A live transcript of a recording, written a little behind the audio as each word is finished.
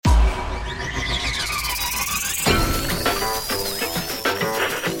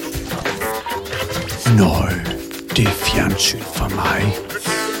Nøj, det er fjernsyn for mig.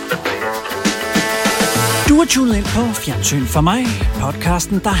 Du er tunet ind på Fjernsyn for mig,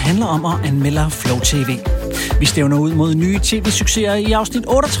 podcasten, der handler om at anmelde Flow TV. Vi stævner ud mod nye tv-succeser i afsnit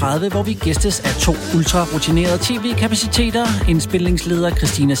 38, hvor vi gæstes af 2 ultra-rutinerede tv-kapaciteter, indspillingsleder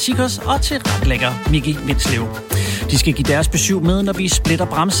Christina Sikkers og tilrettelægger Mickey Windslev. De skal give deres besøg med, når vi splitter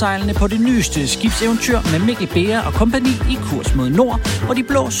bremsejlene på det nyeste skibseventyr med Mikkel Beer og kompagni i kurs mod nord, hvor de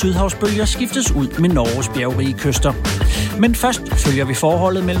blå sydhavsbølger skiftes ud med Norges bjergrige kyster. Men først følger vi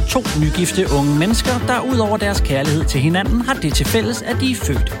forholdet mellem 2 nygifte unge mennesker, der ud over deres kærlighed til hinanden har det til fælles, at de er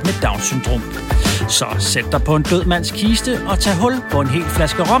født med Down-syndrom. Så sæt dig på en død mands kiste og tag hul på en hel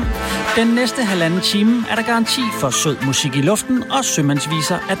flaske rom. Den næste 1,5 time er der garanti for sød musik i luften og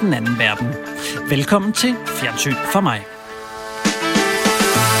sømandsviser af den anden verden. Velkommen til Fjernsyn for mig.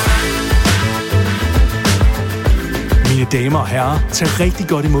 Mine damer og herrer, tag rigtig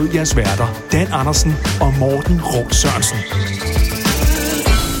godt imod jeres værter, Dan Andersen og Morten Råk Sørensen.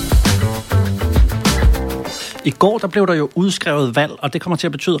 I går der blev der jo udskrevet valg, og det kommer til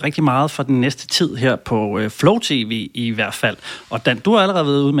at betyde rigtig meget for den næste tid her på Flow TV i hvert fald. Og Dan, du har allerede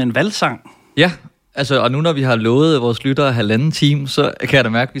været ude med en valgsang. Ja, altså, og nu når vi har lovet vores lyttere 1,5 time, så kan jeg da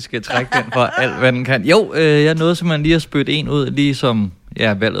mærke, at vi skal trække den for alt, hvad den kan. Jo, jeg nåede simpelthen lige at spytte en ud, lige som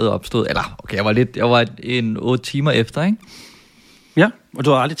valget opstod. Eller, okay, jeg var en 8 timer efter, ikke? Ja, og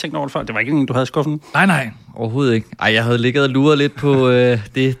du har aldrig tænkt over det før? Det var ikke en, du havde i skuffen? Nej, overhovedet ikke. Ej, jeg havde ligget og luret lidt på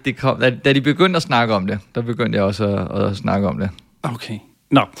det kom, da de begyndte at snakke om det, der begyndte jeg også at snakke om det. Okay.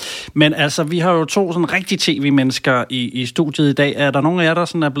 Nå, men altså, vi har jo 2 sådan rigtige tv-mennesker i studiet i dag. Er der nogen af jer, der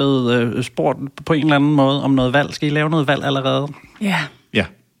sådan er blevet spurgt på en eller anden måde om noget valg? Skal I lave noget valg allerede? Ja. Ja,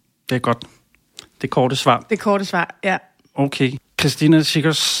 det er godt. Det korte svar. Det korte svar, ja. Okay. Christina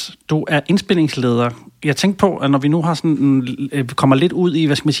Sikkers, du er indspillingsleder. Jeg tænkte på, at når vi nu har sådan kommer lidt ud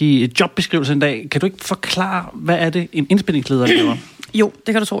i, et jobbeskrivelse en dag, kan du ikke forklare, hvad er det, en indspillingsleder laver? Jo,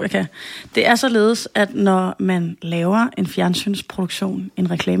 det kan du tro, jeg kan. Det er således, at når man laver en fjernsynsproduktion,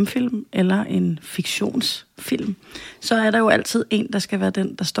 en reklamefilm eller en fiktionsfilm, så er der jo altid en, der skal være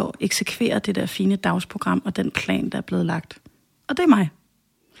den, der står og eksekverer det der fine dagsprogram og den plan, der er blevet lagt. Og det er mig.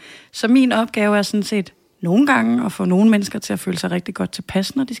 Så min opgave er sådan set nogle gange at få nogle mennesker til at føle sig rigtig godt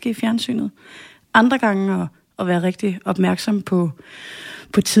tilpas, når de skal i fjernsynet. Andre gange at være rigtig opmærksom på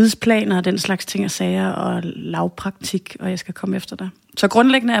tidsplaner og den slags ting og sager og lavpraktik, og jeg skal komme efter dig. Så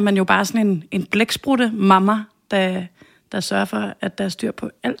grundlæggende er man jo bare sådan en blæksprutte mamma, der sørger for, at der er styr på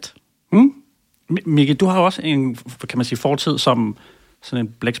alt. Mikke, du har også en, kan man sige, fortid som sådan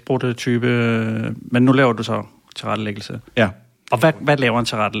en blæksprutte-type, men nu laver du så tilrettelæggelse. Ja. Og hvad laver en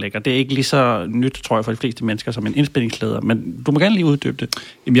tilrettelægger? Det er ikke lige så nyt, tror jeg, for de fleste mennesker som en indspillingsleder, men du må gerne lige uddybe det.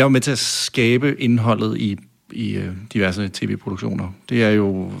 Jamen, jeg er jo med til at skabe indholdet i diverse tv-produktioner. Det er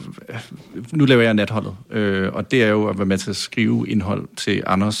jo... Nu laver jeg Natholdet, og det er jo at være med til at skrive indhold til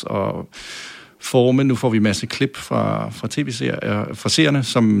Anders og forme. Nu får vi en masse klip fra tv-serier, fra seerne,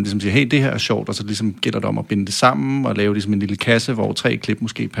 som ligesom siger, hey, det her er sjovt, og så ligesom gælder det om at binde det sammen og lave ligesom en lille kasse, hvor 3 klip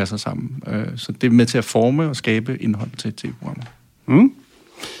måske passer sammen. Så det er med til at forme og skabe indhold til tv-programmer.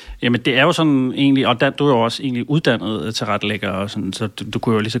 Jamen, det er jo sådan egentlig, og du er jo også egentlig uddannet tilrettelægger, og sådan, så du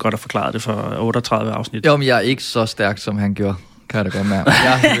kunne jo lige så godt have forklaret det for 38 afsnit. Jo, men jeg er ikke så stærk, som han gjorde, kan jeg da godt mærke.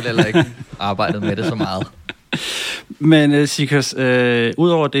 Jeg har heller ikke arbejdet med det så meget. Men Sikkers,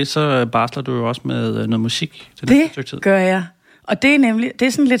 udover det, så barsler du jo også med noget musik til det næste stykke tid. Gør jeg. Og det er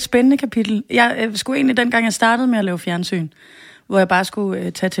sådan et lidt spændende kapitel. Jeg skulle egentlig, dengang jeg startede med at lave fjernsyn, hvor jeg bare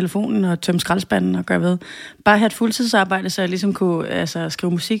skulle tage telefonen og tømme skraldespanden og gøre ved. Bare have et fuldtidsarbejde, så jeg ligesom kunne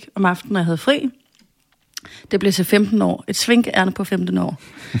skrive musik om aftenen, når jeg havde fri. Det blev til 15 år. Et svinkærne på 15 år.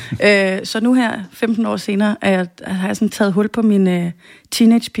 Så nu her, 15 år senere, har jeg sådan taget hul på min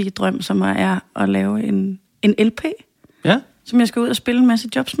teenage-pige-drøm, som er at lave en LP. Ja. Som jeg skal ud og spille en masse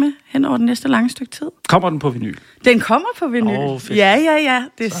jobs med hen over den næste lange stykke tid. Kommer den på vinyl? Den kommer på vinyl. Ja.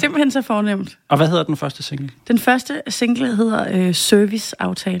 Det er simpelthen så fornemt. Og hvad hedder den første single? Den første single hedder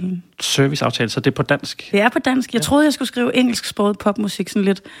Serviceaftalen. Serviceaftale, så det er på dansk? Det er på dansk. Jeg troede, jeg skulle skrive engelsksproget popmusik, sådan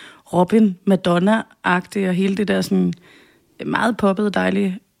lidt Robin, Madonna-agtigt, og hele det der sådan meget poppet,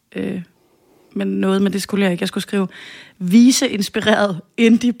 dejlige, men det skulle jeg ikke. Jeg skulle skrive vise-inspireret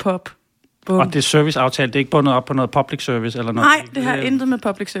indie-pop. Og det er serviceaftale, det er ikke bundet op på noget public service eller noget? Nej, det har intet med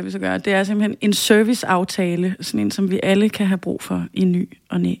public service at gøre. Det er simpelthen en serviceaftale, sådan en, som vi alle kan have brug for i ny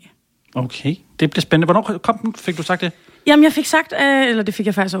og næ. Okay, det bliver spændende. Hvornår kom den? Fik du sagt det? Jamen, jeg fik sagt, eller det fik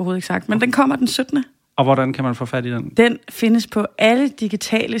jeg faktisk overhovedet ikke sagt, men den kommer den 17. Og hvordan kan man få fat i den? Den findes på alle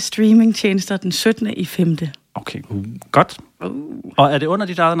digitale streamingtjenester den 17. i 5. Okay, godt. Og er det under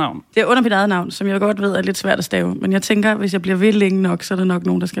dit eget navn? Det er under mit eget navn, som jeg godt ved er lidt svært at stave. Men jeg tænker, hvis jeg bliver ved længe nok, så er der nok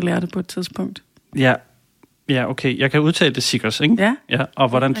nogen, der skal lære det på et tidspunkt. Ja, Ja, okay. Jeg kan udtale det Sikkers, ikke? Ja. Og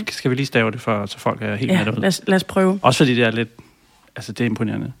hvordan skal vi lige stave det, så folk er helt med derude? Lad os prøve. Også fordi det er lidt... Altså, det er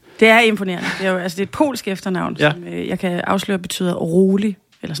imponerende. Det er imponerende. Det er jo det er et polsk efternavn, som jeg kan afsløre betyder rolig,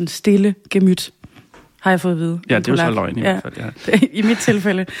 eller sådan stille, gemyt, har jeg fået at vide. Ja, det er jo så løgn i hvert fald. Ja. I mit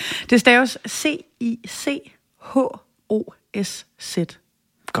tilfælde. Det staves C-I-C-H-O-S-Z.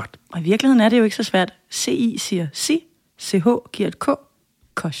 Godt. Og i virkeligheden er det jo ikke så svært. C-I siger si, CH giver et K,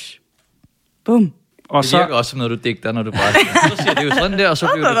 kosh. Bum. Og det virker også som noget, du digter, når du bare siger, så siger det jo sådan der, og så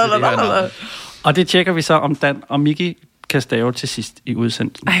bliver det til det her navn. Og det tjekker vi så, om Dan og Miki kan stave til sidst i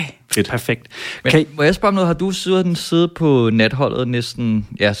udsendelsen. Fedt. Perfekt. Men, må jeg spørge om noget? Har du siddet på natholdet næsten,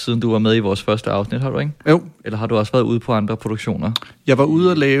 siden du var med i vores første afsnit, har du ikke? Jo. Eller har du også været ude på andre produktioner? Jeg var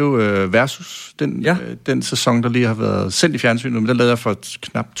ude at lave Versus, den sæson, der lige har været sendt i fjernsynet, men den lavede jeg for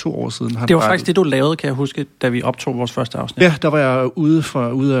knap 2 år siden. Det var faktisk det, du lavede, kan jeg huske, da vi optog vores første afsnit. Ja, der var jeg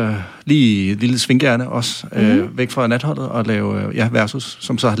ude af lige et lille svingerne også, væk fra natholdet, og lave Versus,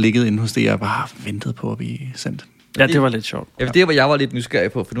 som så har ligget inde hos det, jeg bare ventet på at blive sendt. Ja, det var lidt sjovt. Ja, det var jeg var lidt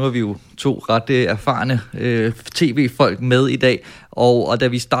nysgerrig på, for nu har vi jo 2 ret erfarne tv-folk med i dag, og da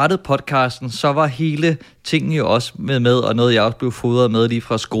vi startede podcasten, så var hele tingene jo også med, og noget jeg også blev fodret med lige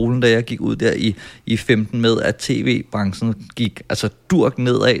fra skolen, da jeg gik ud der i 15 med, at tv-branchen gik altså durk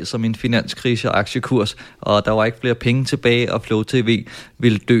nedad som en finanskrise og aktiekurs, og der var ikke flere penge tilbage, og Flow TV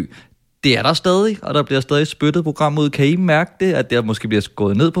ville dø. Det er der stadig, og der bliver stadig spyttet program ud. Kan I mærke det, at der måske bliver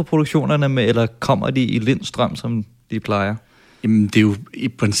gået ned på produktionerne med, eller kommer de i lindstrøm, som de plejer? Jamen, det er jo, i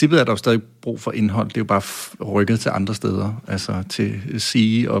princippet er der jo stadig brug for indhold. Det er jo bare rykket til andre steder. Altså til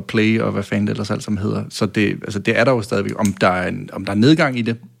See og Play og hvad fanden det ellers alt sammen hedder. Så det er der jo stadigvæk. Om der er nedgang i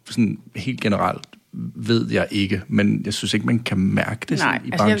det, sådan helt generelt, ved jeg ikke. Men jeg synes ikke, man kan mærke det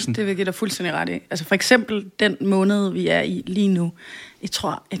i branchen. Det vil jeg give dig fuldstændig ret i. Altså for eksempel den måned, vi er i lige nu. Jeg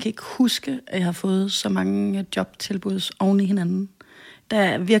kan ikke huske, at jeg har fået så mange jobtilbud oven i hinanden. Der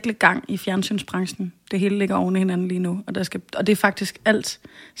er virkelig gang i fjernsynsbranchen. Det hele ligger oven i hinanden lige nu. Og det er faktisk alt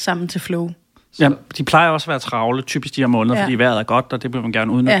sammen til Flow. Ja, de plejer også at være travle, typisk de her måneder, fordi vejret er godt, og det vil man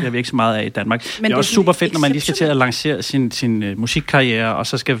gerne udnytte. Det har vi ikke så meget af i Danmark. Men det er også super fedt, når man lige skal til at lancere sin musikkarriere, og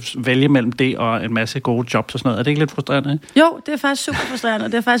så skal vælge mellem det og en masse gode jobs og sådan noget. Er det ikke lidt frustrerende? Jo, det er faktisk super frustrerende,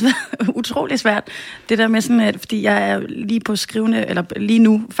 og det har faktisk været utrolig svært. Det der med sådan, fordi jeg er lige på skrivende, eller lige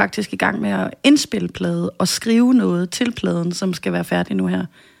nu faktisk i gang med at indspille plade og skrive noget til pladen, som skal være færdig nu her,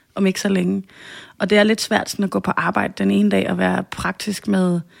 om ikke så længe. Og det er lidt svært sådan at gå på arbejde den ene dag og være praktisk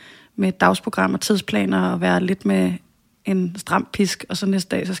med et dagsprogram og tidsplaner og være lidt med en stram pisk, og så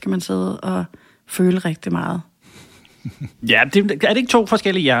næste dag, så skal man sidde og føle rigtig meget. Ja, er det ikke 2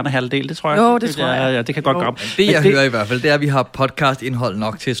 forskellige hjernehalvdele? Det tror jeg. Jo, det tror jeg. Ja, det kan godt gå. Det jeg hører i hvert fald, det er, at vi har podcast-indhold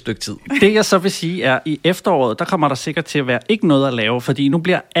nok til et stykke tid. Det jeg så vil sige er, at i efteråret, der kommer der sikkert til at være ikke noget at lave, fordi nu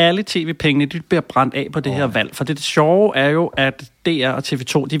bliver alle tv-pengene, de bliver brændt af på det her valg. For det sjove er jo, at DR og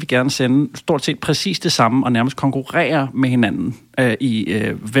TV2, de vil gerne sende stort set præcis det samme, og nærmest konkurrere med hinanden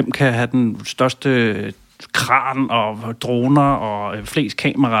hvem kan have den største kran og droner og flest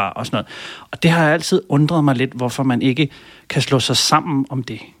kameraer og sådan noget. Og det har jeg altid undret mig lidt, hvorfor man ikke kan slå sig sammen om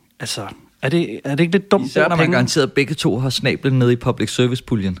det. Altså, er det ikke lidt dumt? Især når man garanteret, at begge 2 har snablen nede i public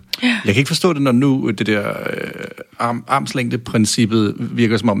service-puljen. Jeg kan ikke forstå det, når nu det der armslængde-princippet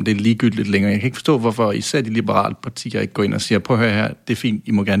virker som om, det er ligegyldigt længere. Jeg kan ikke forstå, hvorfor især de liberale partier ikke går ind og siger, prøv at høre her, det er fint,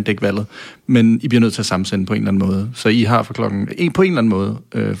 I må gerne dække valget, men I bliver nødt til at sammensende på en eller anden måde. Så I har for klokken på en eller anden måde,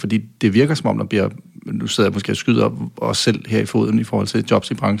 fordi det virker som om, der bliver, nu sidder jeg måske og skyder op os selv her i foden i forhold til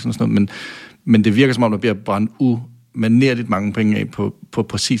jobs i branchen og sådan noget, men det virker som om, der bliver brændt umanerligt mange penge af på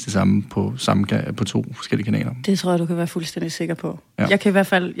præcis det samme på 2 forskellige kanaler. Det tror jeg, du kan være fuldstændig sikker på. Ja.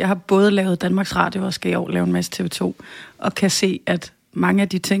 Jeg har både lavet Danmarks Radio og skal i år lave en masse TV2, og kan se, at mange af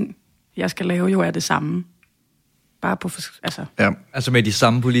de ting, jeg skal lave, jo er det samme. Bare på, Altså med de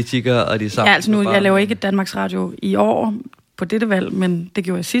samme politikere og de samme... Ja, altså nu, jeg laver ikke Danmarks Radio i år på dette valg, men det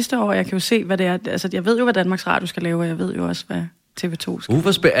gjorde jeg sidste år. Jeg kan jo se, hvad det er. Altså, jeg ved jo, hvad Danmarks Radio skal lave, og jeg ved jo også, hvad TV2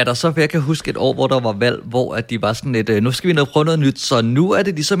 skal. Er der så, jeg kan huske et år, hvor der var valg, hvor at de var sådan lidt, nu skal vi prøve noget nyt, så nu er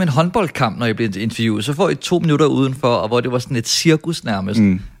det ligesom en håndboldkamp, når I bliver interviewet. Så får I 2 minutter udenfor, og hvor det var sådan et cirkus nærmest.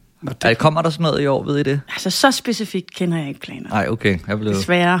 Kommer der sådan noget i år, ved I det? Altså, så specifikt kender jeg ikke planer. Nej, okay.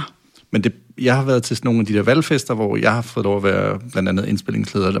 Desværre. Men jeg har været til sådan nogle af de der valgfester, hvor jeg har fået lov at være blandt andet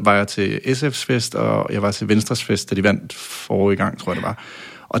indspillingsleder. Der var jeg til SF's fest, og jeg var til Venstres fest, da de vandt forrige gang, tror jeg det var.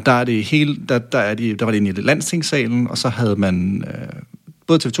 Og der er det hele, der var det inde i landstingssalen, og så havde man,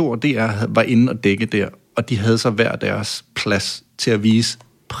 både TV2 og DR var inde og dække der, og de havde så hver deres plads til at vise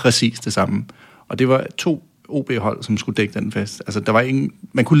præcis det samme. Og det var 2 OB-hold, som skulle dække den fest. Altså, der var ingen...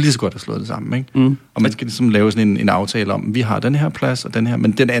 Man kunne lige så godt have slået det sammen, ikke? Mm. Og man skal ligesom lave sådan en aftale om, vi har den her plads og den her,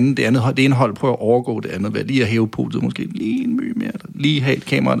 men det ene hold prøver at overgå det andet ved lige at hæve podiet, måske lige en my mere, lige have et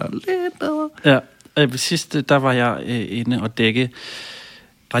kamera, der er lidt bedre. Ja, sidst, der var jeg inde og dække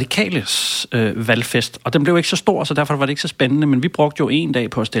Radikales valgfest, og den blev ikke så stor, så derfor var det ikke så spændende, men vi brugte jo en dag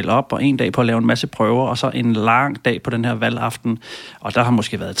på at stille op, og en dag på at lave en masse prøver, og så en lang dag på den her valgaften, og der har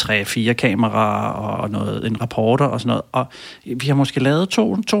måske været 3-4 kameraer, og en reporter og sådan noget, og vi har måske lavet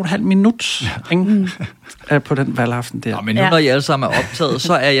 2,5 minut på den valgaften der. Nå, men nu når I alle sammen er optaget,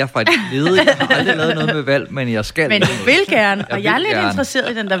 så er jeg faktisk ledig. Jeg har aldrig lavet noget med valg, men jeg skal. Men du vil gerne, og jeg er lidt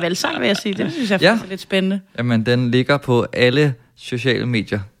interesseret i den der valgsang, vil jeg sige. Det synes jeg faktisk er lidt spændende. Jamen, den ligger på alle sociale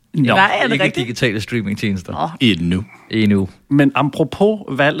medier. Nå, er det ikke rigtigt? digitale streamingtjenester. Endnu. Men apropos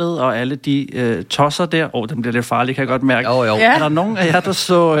valget og alle de tosser der, den bliver lidt farlig, kan jeg godt mærke. Jo. Ja. Er der nogen af jer, der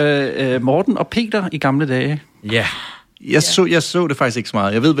så Morten og Peter i gamle dage? Ja. Jeg så det faktisk ikke så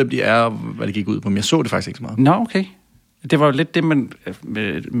meget. Jeg ved, hvem de er, og hvad det gik ud på, men jeg så det faktisk ikke så meget. Nå, okay. Det var jo lidt det, man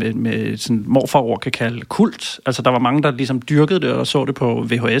med sådan morfarord kan kalde kult. Altså, der var mange, der ligesom dyrkede det og så det på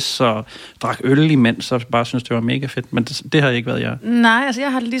VHS og drak øl imens, og bare synes det var mega fedt. Men det har ikke været jeg. Nej, altså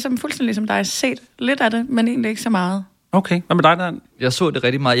jeg har ligesom fuldstændig ligesom dig set lidt af det, men egentlig ikke så meget. Okay, hvad med dig, Dan? Jeg så det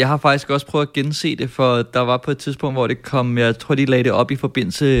rigtig meget. Jeg har faktisk også prøvet at gense det, for der var på et tidspunkt, hvor det kom, jeg tror, de lagde det op i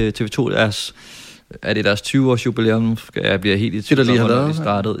forbindelse TV2, deres 20-års jubilæum. Jeg bliver helt i tvivl, når de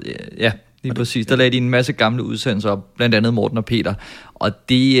startede. Ja. Lige præcis. Der lagde de en masse gamle udsendelser op, blandt andet Morten og Peter. Og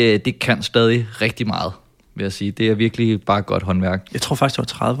det kan stadig rigtig meget, vil jeg sige. Det er virkelig bare godt håndværk. Jeg tror faktisk, det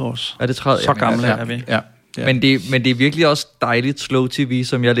var 30 års. Er det 30? Så gamle er vi. Ja. Men det er virkelig også dejligt slow tv,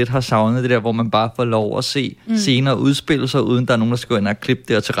 som jeg lidt har savnet. Det der, hvor man bare får lov at se scener udspille sig, uden der er nogen, der skal gå ind og klippe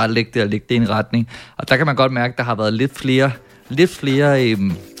det og tilrettelægge det og lægge det i en retning. Og der kan man godt mærke, at der har været lidt flere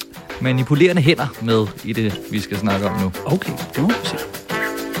manipulerende hænder med i det, vi skal snakke om nu. Okay, det må vi se.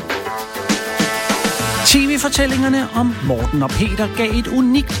 TV-fortællingerne om Morten og Peter gav et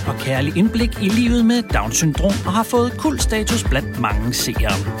unikt og kærligt indblik i livet med Down-syndrom og har fået kultstatus blandt mange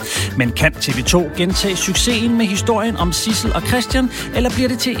seere. Men kan TV2 gentage succesen med historien om Sissel og Christian, eller bliver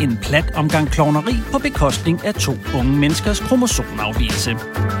det til en plat omgang klovneri på bekostning af 2 unge menneskers kromosomafvigelse?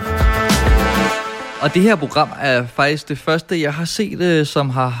 Og det her program er faktisk det første, jeg har set, som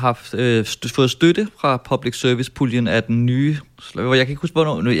har fået støtte fra Public Service-puljen af den nye. Jeg kan ikke huske,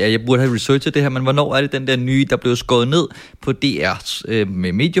 hvornår. Jeg burde have researchet det her, men hvornår er det den der nye, der blev skåret ned på DR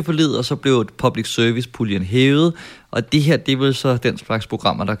med medieforliget, og så blev Public Service-puljen hævet. Og det her, det er vel så den slags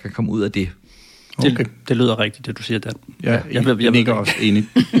programmer, der kan komme ud af det. Okay. Det lyder rigtigt, det du siger, Dan. Ja, jeg er også enig.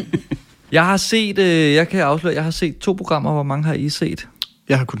 Jeg har set, jeg kan afsløre, jeg har set 2 programmer. Hvor mange har I set?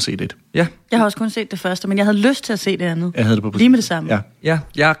 Jeg har kun set et. Ja. Jeg har også kun set det første, men jeg havde lyst til at se det andet. Jeg havde det på lige med det samme. Ja,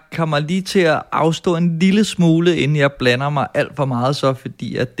 jeg kommer lige til at afstå en lille smule, inden jeg blander mig alt for meget, så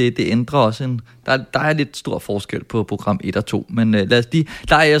fordi at det ændrer også der er lidt stor forskel på program 1 og 2, men lad os lige,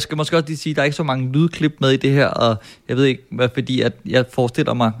 jeg skal måske også lige sige, der er ikke så mange lydklip med i det her, og jeg ved ikke, hvad, fordi at jeg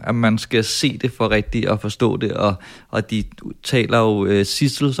forestiller mig, at man skal se det for rigtigt og forstå det, og de taler jo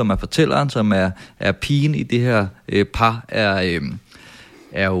Sissel, som er fortælleren, som er pigen i det her par,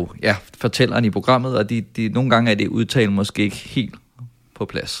 er jo fortælleren i programmet, og de nogle gange er det udtalt måske ikke helt på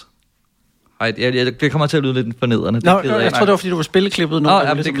plads. Det kommer til at lyde lidt fornedrende. Jeg tror, det var, fordi du var spilleklippet nu.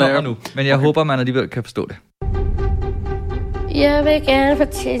 Det kommer nu, men jeg håber, man alligevel kan forstå det. Jeg vil gerne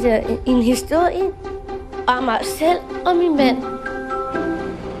fortælle jer en historie om mig selv og min mand.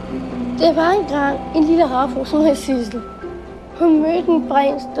 Det var engang en lille havfru, som hed Sissel. Hun mødte en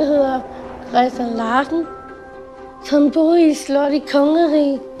prins, der hedder Christian Larsen, som boede i et slot i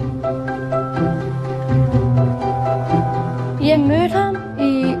Kongeriget. Jeg mødte ham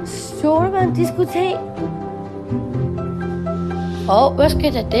i Solvand diskotek. Og hvad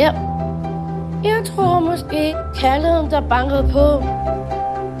skete der der? Jeg tror måske kærligheden, der bankede på.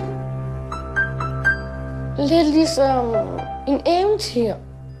 Lidt ligesom en eventyr.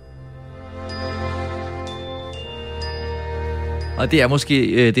 Og det er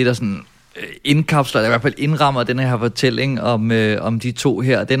måske det, der sådan indkapsler, i hvert fald indrammer den her fortælling om de 2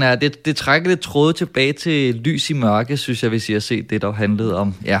 her. Det trækker lidt tråde tilbage til Lys i mørke, synes jeg, hvis I har set det, der handlede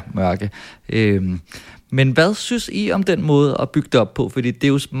om mørke. Men hvad synes I om den måde at bygge det op på? Fordi det er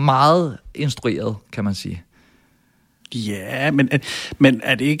jo meget instrueret, kan man sige. Ja, men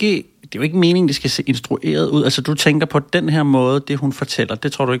er det ikke... Det er jo ikke meningen, det skal se instrueret ud. Altså, du tænker på den her måde, det hun fortæller,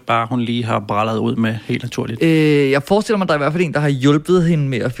 det tror du ikke bare, hun lige har brallet ud med helt naturligt? Jeg forestiller mig, der er i hvert fald en, der har hjulpet hende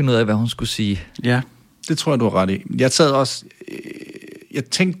med at finde ud af, hvad hun skulle sige. Ja. Det tror jeg, du har ret i. Jeg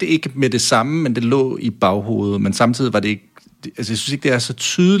tænkte ikke med det samme, men det lå i baghovedet, men samtidig var det ikke... Altså, jeg synes ikke, det er så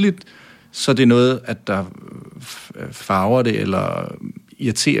tydeligt så det er noget, at der farver det, eller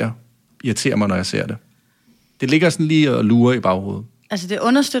irriterer mig, når jeg ser det. Det ligger sådan lige og lurer i baghovedet. Altså det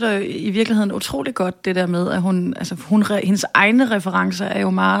understøtter jo i virkeligheden utrolig godt det der med, at hendes egne referencer er jo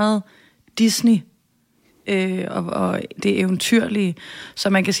meget Disney, og det eventyrlige. Så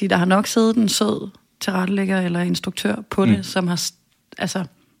man kan sige, der har nok siddet en sød tilrettelægger eller instruktør på det, som har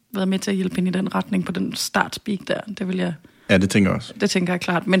været med til at hjælpe hende i den retning på den startspeak der. Det vil jeg... Ja, det tænker jeg også. Det tænker jeg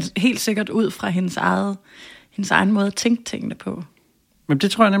klart, men helt sikkert ud fra hendes egen måde at tænke tingene på. Men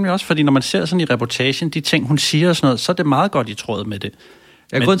det tror jeg nemlig også, fordi når man ser sådan i reportagen, de ting, hun siger og sådan noget, så er det meget godt i tråd med det.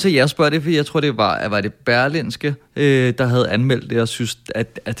 Grund til, at jeg spørger det, fordi jeg tror, det var det Berlinske, der havde anmeldt det, og synes,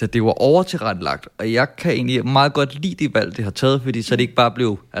 at det var overtilrettelagt. Og jeg kan egentlig meget godt lide de valg, det har taget, fordi så det ikke bare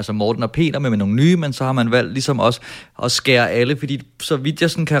blev Morten og Peter med nogle nye, men så har man valgt ligesom også at skære alle, fordi så vidt jeg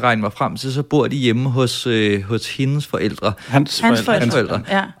sådan kan regne mig frem til, så bor de hjemme hos hendes forældre. Hans forældre.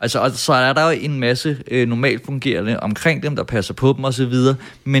 Ja. Altså, og så er der jo en masse normalt fungerende omkring dem, der passer på dem osv.,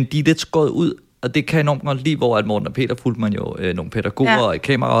 men de er lidt skåret ud. Og det kan enormt godt lide, hvor at Morten og Peter fulgte man jo nogle pædagoger og et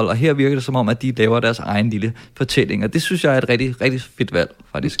kamerahold, og her virker det som om, at de laver deres egen lille fortælling, og det synes jeg er et rigtig, rigtig fedt valg,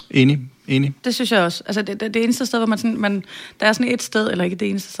 faktisk. Enig. Det synes jeg også. Altså det eneste sted, hvor der er sådan et sted, eller ikke det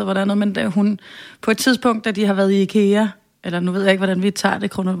eneste sted, hvor der er noget, men der, hun på et tidspunkt, da de har været i IKEA, eller nu ved jeg ikke, hvordan vi tager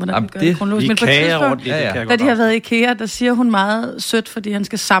det kronologisk, men på et tidspunkt, da de har været i IKEA, der siger hun meget sødt, fordi han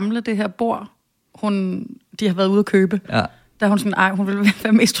skal samle det her bord, de har været ude at købe. Ja. Der er hun sådan, hun vil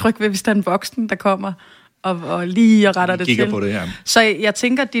være mest tryg ved, hvis der er en voksen, der kommer og lige retter det til. På det, ja. Så jeg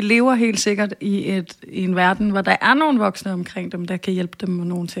tænker, at de lever helt sikkert i en verden, hvor der er nogle voksne omkring dem, der kan hjælpe dem med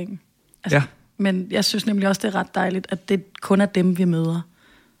nogle ting. Altså, ja. Men jeg synes nemlig også, det er ret dejligt, at det kun er dem, vi møder.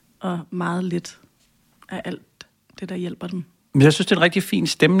 Og meget lidt af alt det, der hjælper dem. Men jeg synes, det er en rigtig fin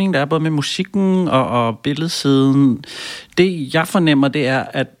stemning, der er både med musikken og billedsiden. Det, jeg fornemmer, det er,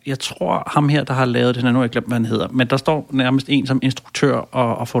 at jeg tror, ham her, der har lavet det, nu har jeg glemt, hvad han hedder, men der står nærmest en som instruktør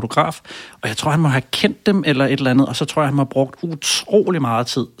og fotograf, og jeg tror, han må have kendt dem eller et eller andet, og så tror jeg, han må have brugt utrolig meget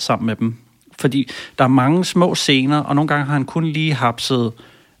tid sammen med dem. Fordi der er mange små scener, og nogle gange har han kun lige hapset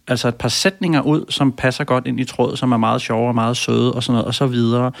et par sætninger ud, som passer godt ind i tråd, som er meget sjove og meget søde og sådan noget, og så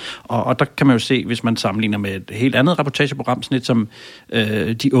videre. Og der kan man jo se, hvis man sammenligner med et helt andet reportageprogram, sådan lidt som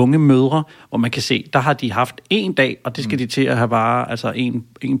De Unge Mødre, hvor man kan se, der har de haft en dag, og det skal de til at have bare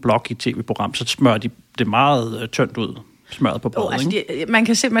en blok i tv-program, så smører de det meget tyndt ud. Smøret på brødet,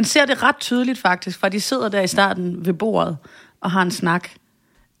 man ser det ret tydeligt faktisk, for de sidder der i starten ved bordet og har en snak.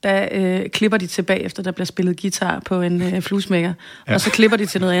 Der klipper de tilbage, efter der bliver spillet guitar på en fluesmækker, og så klipper de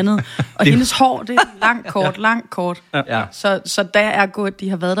til noget andet. Og hendes hår, det er langt kort. Ja. Så der er godt, de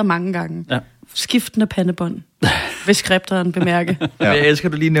har været der mange gange. Ja. Skiftende pandebånd, vil skripteren bemærke. Ja. Jeg elsker,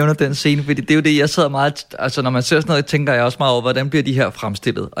 at du lige nævner den scene, fordi det er jo det, jeg sad meget... Altså, når man ser sådan noget, tænker jeg også meget over, hvordan bliver de her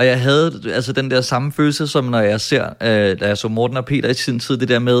fremstillet? Og jeg havde den der samme følelse, som når jeg ser, da jeg så Morten og Peter i sin tid, det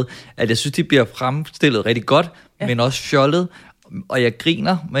der med, at jeg synes, de bliver fremstillet rigtig godt, men også fjollet. Og jeg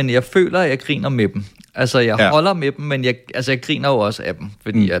griner, men jeg føler, at jeg griner med dem. Altså, jeg holder med dem, men jeg griner jo også af dem.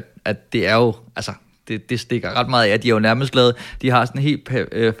 Fordi at det er jo... Altså, det stikker ret meget af. De er jo nærmest lavet... De har sådan en helt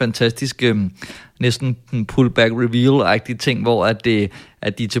fantastisk... næsten en pullback reveal-agtig ting, hvor at de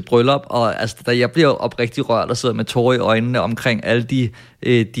er til bryllup, og altså, jeg bliver oprigtig rørt og sidder med tårer i øjnene omkring alle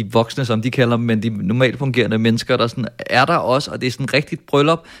de voksne, som de kalder dem, men de normalt fungerende mennesker, der sådan er der også, og det er sådan et rigtigt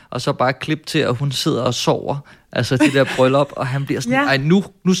bryllup, og så bare klip til, at hun sidder og sover, altså det der bryllup, og han bliver sådan, ej,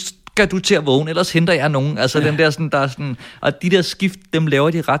 nu skal du til at vågne, ellers henter jeg nogen, altså den der sådan, der er sådan, og de der skift, dem laver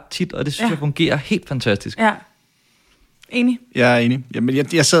de ret tit, og det synes jeg fungerer helt fantastisk. Ja. Enig? Jeg er enig. Jamen,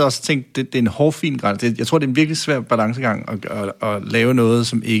 jeg sad også og tænkte, det er en hårfin grænse. Jeg tror, det er en virkelig svær balancegang at lave noget,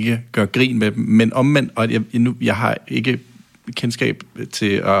 som ikke gør grin med dem. Men omvendt, og jeg har ikke kendskab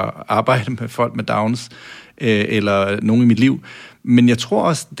til at arbejde med folk med Downs, eller nogen i mit liv. Men jeg tror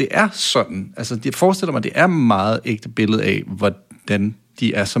også, det er sådan. Altså, jeg forestiller mig, det er meget ægte billede af, hvordan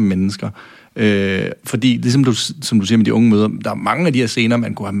de er som mennesker. Fordi, ligesom som du siger med de unge møder, der er mange af de her scener,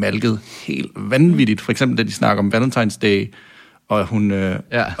 man kunne have malket helt vanvittigt. For eksempel, da de snakker om Valentine's Day, og hun... Og det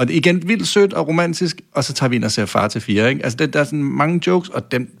er igen vildt sødt og romantisk, og så tager vi ind og ser Far til 4, ikke? Altså, der er sådan mange jokes,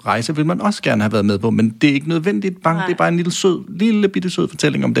 og den rejse vil man også gerne have været med på, men det er ikke nødvendigt. Det er bare en lille bitte sød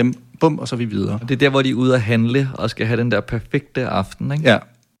fortælling om dem. Bum, og så er vi videre. Og det er der, hvor de er ude at handle, og skal have den der perfekte aften, ikke? Ja.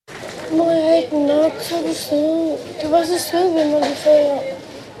 Må jeg ikke nok, så er du sød. Det var så sød ved mig, du sagde.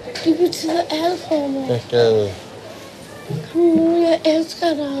 Det betyder alt for mig. Jeg skal... Kom nu, jeg elsker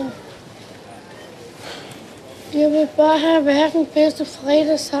dig. Jeg vil bare have hverken bedste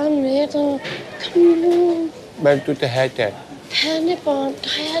fredag sammen med dig. Kom nu. Hvad vil du have, Dan? Pandebånd,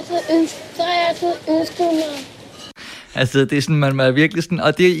 der har jeg altid ønsket mig. Altså, det er sådan, man er virkelig sådan,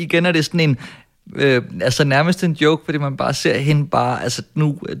 og det igen er det sådan en, altså nærmest en joke, fordi man bare ser hende bare, altså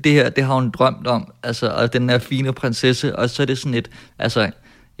nu, det her, det har hun drømt om, altså, og den her fine prinsesse, og så er det sådan et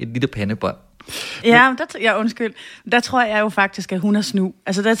lille pandebånd. Ja, undskyld. Der tror jeg jo faktisk, at hun er snu.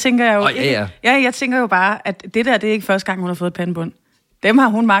 Altså, der tænker jeg jo... Jeg tænker jo bare, at det der, det er ikke første gang, hun har fået et pandebånd. Dem har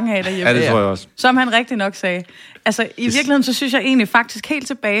hun mange af derhjemme. Ja, det tror jeg også. Som han rigtig nok sagde. Altså, i virkeligheden, så synes jeg egentlig faktisk helt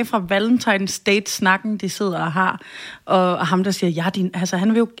tilbage fra Valentine's Date-snakken, de sidder og har, og ham, der siger, altså,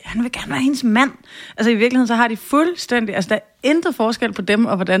 han vil gerne være hendes mand. Altså, i virkeligheden, så har de fuldstændig... Altså, der er intet forskel på dem,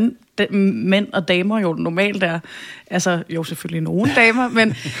 og hvordan mænd og damer jo normalt er. Altså, jo, selvfølgelig nogle damer,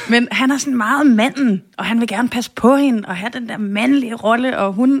 men han er sådan meget manden, og han vil gerne passe på hende, og have den der mandlige rolle,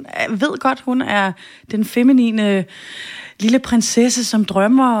 og hun ved godt, hun er den feminine lille prinsesse, som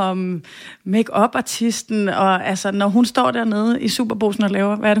drømmer om make-up-artisten, og altså, når hun står dernede i Superbrugsen og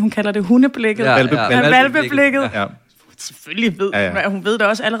laver, hvad er det, hun kalder det, hundeblikket? Valpeblikket. Ja. Selvfølgelig ved hun ved det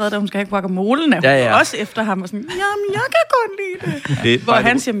også allerede, da hun skal have guacamolen, også efter ham, og sådan, jamen, jeg kan godt lide det. Hvor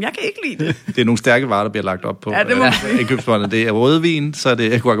han siger, jeg kan ikke lide det. Det er nogle stærke varer, der bliver lagt op på indkøbsbåndet. Det er rødvin, så er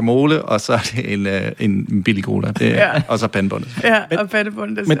det guacamole, og så er det en billig cola. Og så pandebåndet. Ja, og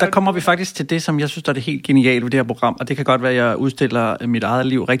pandebåndet. Men der kommer vi faktisk til det, som jeg synes, der er det helt geniale ved det her program, og det kan godt være, at jeg udstiller mit eget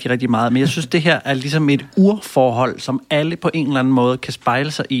liv rigtig, rigtig meget, men jeg synes, det her er ligesom et urforhold, som alle på en eller anden måde kan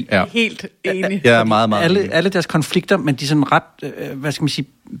spejle sig i. Ja. Helt enig. Ja, meget, meget. Alle deres konflikter, men de er sådan ret, hvad skal man sige,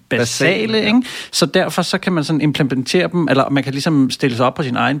 basale, ikke? Så derfor så kan man sådan implementere dem, eller man kan ligesom stille sig op på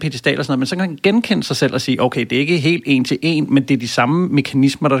sin egen pedestal og sådan noget, men så kan man genkende sig selv og sige, okay, det er ikke helt en til en, men det er de samme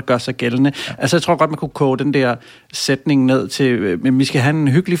mekanismer, der gør sig gældende. Ja. Altså jeg tror godt, man kunne koge den der sætning ned til, men vi skal have en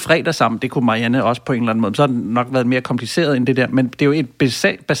hyggelig fredag sammen, det kunne Marianne også på en eller anden måde. Så har det nok været mere kompliceret end det der, men det er jo et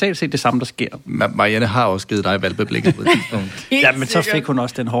basalt set det samme, der sker. Marianne har også givet dig valpeblikket på et tidspunkt. Ja, men så fik hun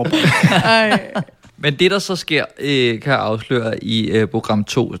også den hårde. Men det, der så sker, kan jeg afsløre i program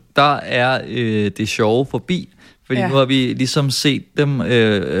 2, der er det sjove forbi. Fordi nu har vi ligesom set dem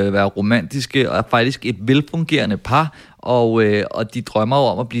være romantiske, og faktisk et velfungerende par, og de drømmer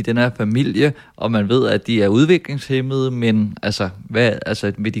om at blive den her familie, og man ved, at de er udviklingshæmmede, men altså,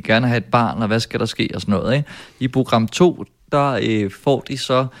 vil de gerne have et barn, og hvad skal der ske, og sådan noget, ikke? I program 2, der får de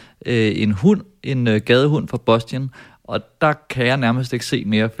så en hund, en gadehund fra Boston, og der kan jeg nærmest ikke se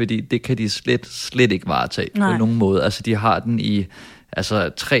mere, fordi det kan de slet ikke varetage på nogen måde. Altså, de har den i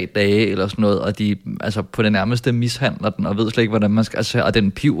 3 dage eller sådan noget, og de på det nærmeste mishandler den, og ved slet ikke, hvordan man skal... Altså, og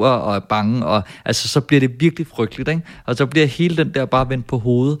den piver og er bange, og altså, så bliver det virkelig frygteligt, ikke? Og så bliver hele den der bare vendt på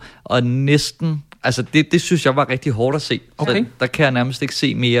hovedet, og næsten... Altså, det synes jeg var rigtig hårdt at se. Okay. Så der kan jeg nærmest ikke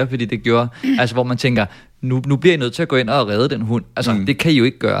se mere, fordi det gjorde... Altså, hvor man tænker... Nu bliver I nødt til at gå ind og redde den hund. Altså, det kan I jo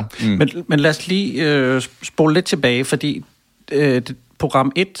ikke gøre. Men lad os lige spole lidt tilbage, fordi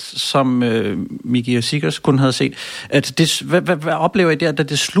program 1, som Miki og Sikkers kun havde set, at hvad oplever I der, da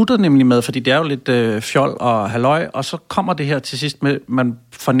det slutter nemlig med? Fordi det er jo lidt fjol og halløj, og så kommer det her til sidst med, man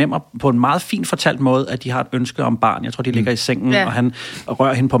fornemmer på en meget fint fortalt måde, at de har et ønske om barn. Jeg tror, de ligger i sengen, og han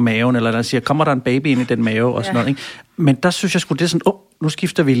rører hende på maven, eller der siger, kommer der en baby ind i den mave, og sådan noget, ikke? Men der synes jeg sgu, det er sådan, nu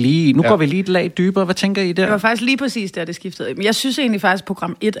skifter vi lige, går vi lige et lag dybere. Hvad tænker I der? Det var faktisk lige præcis der, det skiftede. Men jeg synes egentlig faktisk, at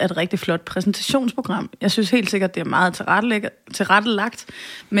program 1 er et rigtig flot præsentationsprogram. Jeg synes helt sikkert, det er meget tilrettelagt,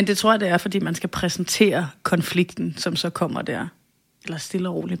 men det tror jeg, det er, fordi man skal præsentere konflikten, som så kommer der, eller stille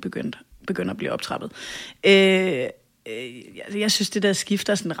og roligt begynder at blive optrappet. Jeg synes, det der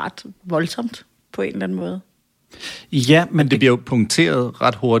skifter sådan ret voldsomt på en eller anden måde. Ja, men det bliver jo punkteret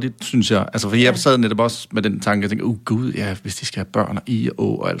ret hurtigt, synes jeg. Altså, for jeg sad netop også med den tanke, jeg tænkte, gud, ja, hvis de skal have børn og i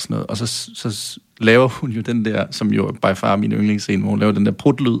og alt sådan noget. Og så laver hun jo den der, som jo by far min yndlingsscene, hvor hun laver den der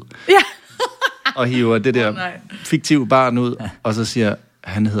prutlyd. Ja. Og hiver det der fiktive barn ud, og så siger,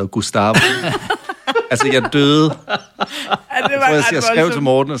 han hedder Gustavo. Altså, jeg døde. Jeg skrev til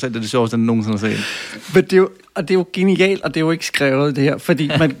Morten og sagde, det er det sjoveste, han nogensinde har set. Men det er jo genialt, og det er jo ikke skrevet det her,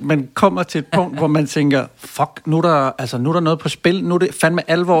 fordi man kommer til et punkt, hvor man tænker, fuck, nu er der noget på spil, nu er det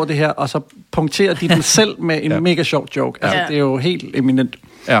fandme alvor det her, og så punkterer de den selv med en mega sjov joke. Altså, det er jo helt eminent.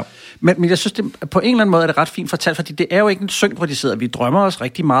 Ja. Men jeg synes, det, på en eller anden måde er det ret fint fortalt, fordi det er jo ikke en synkratiseret. Vi drømmer os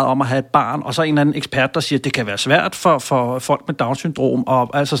rigtig meget om at have et barn, og så en eller anden ekspert, der siger, at det kan være svært for folk med Down-syndrom, og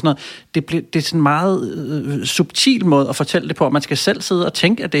altså sådan noget. Det er sådan en meget subtil måde at fortælle det på, at man skal selv sidde og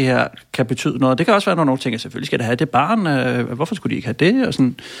tænke, at det her kan betyde noget. Det kan også være, når nogen tænker, selvfølgelig skal det have det barn, hvorfor skulle de ikke have det? Og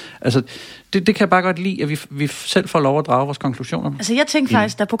sådan. Altså, det kan jeg bare godt lide, at vi selv får lov at drage vores konklusioner. Altså, jeg tænkte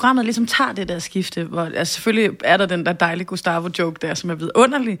faktisk, da programmet ligesom tager det der skifte, hvor altså, selvfølgelig er der den der dejlige Gustavo-joke der, som er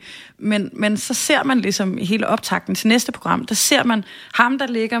vidunderlig, Men så ser man ligesom i hele optakten til næste program, der ser man ham, der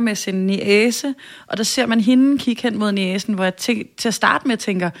ligger med sin niece, og der ser man hende kigge hen mod niecen, hvor jeg til at starte med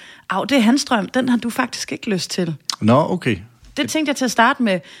tænker, det er hans drøm, den har du faktisk ikke lyst til. Nå, okay. Det tænkte jeg til at starte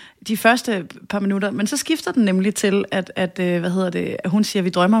med de første par minutter, men så skifter den nemlig til, at hun siger, at vi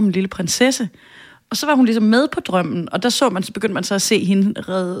drømmer om en lille prinsesse. Og så var hun ligesom med på drømmen, og der begyndte man så at se hende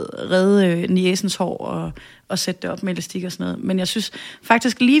redde niecens hår og sætte det op med elastik og sådan noget. Men jeg synes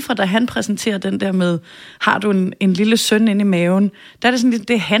faktisk lige fra da han præsenterer den der med, har du en lille søn inde i maven, der er det sådan, det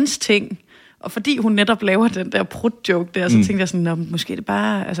er hans ting. Og fordi hun netop laver den der prut-joke der, så tænkte jeg sådan, måske det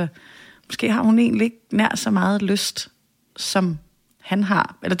bare, altså, måske har hun egentlig ikke nær så meget lyst, som han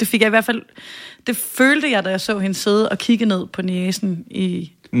har. Eller det fik jeg i hvert fald, det følte jeg, da jeg så hende sidde og kigge ned på niecen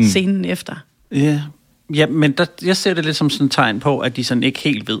i scenen efter. Ja, men jeg ser det lidt som sådan et tegn på, at de sådan ikke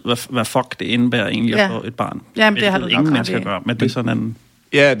helt ved, hvad fuck det indebærer egentlig at få et barn. Jamen, det har du nok ingen mennesker gøre, men det er sådan en...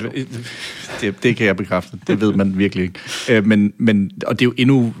 Ja, det kan jeg bekræfte. Det ved man virkelig ikke. Men og det er jo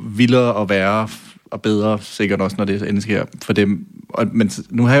endnu vildere at være og bedre, sikkert også, når det endelig sker for dem. Men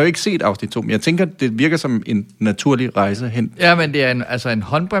nu har jeg jo ikke set afsnit 2, men jeg tænker, det virker som en naturlig rejse hen. Ja, men det er en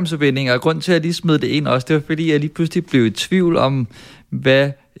håndbremsevinding, og grund til, at jeg lige smed det ind også, det var fordi, jeg lige pludselig blev i tvivl om,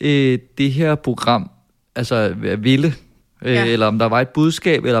 hvad det her program ville. Eller om der var et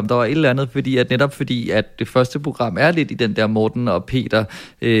budskab, eller om der var et eller andet, fordi at det første program er lidt i den der Morten og Peter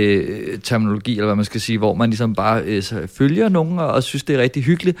terminologi, eller hvad man skal sige, hvor man ligesom bare følger nogen og synes, det er rigtig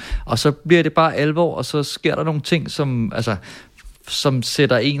hyggeligt, og så bliver det bare alvor, og så sker der nogle ting, som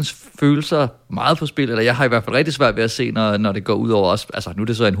sætter ens følelser meget på spil, eller jeg har i hvert fald rigtig svært ved at se, når det går ud over os. Altså, nu er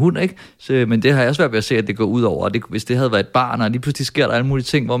det så en hund, ikke? Men det har jeg svært ved at se, at det går ud over. Hvis det havde været et barn, og lige pludselig sker der alle mulige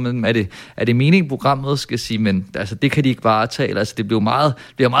ting, hvor man, er det meningen, programmet skal sige, men altså, det kan de ikke bare tage. Altså, det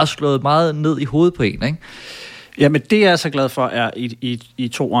bliver meget slået meget ned i hovedet på en, ikke? Ja, men det jeg er så glad for er i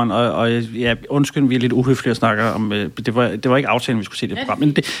toeren, og ja, undskyld, vi er lidt uhøflige at snakke om, det var ikke aftalen, vi skulle se det program,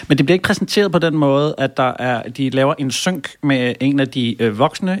 men det bliver ikke præsenteret på den måde, at de laver en synk med en af de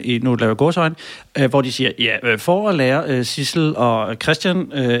voksne, nu laver gåseøjne, hvor de siger, ja, for at lære Sissel og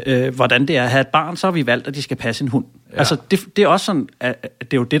Christian, hvordan det er at have et barn, så har vi valgt, at de skal passe en hund. Ja. Altså, det er også sådan, at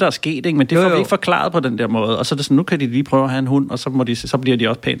det er jo det, der er sket, ikke? Men det får vi ikke forklaret på den der måde. Og så er det sådan, nu kan de lige prøve at have en hund, og så bliver de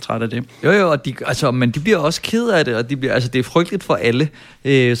også pænt trætte af det. Og men de bliver også ked af det, og det er frygteligt for alle.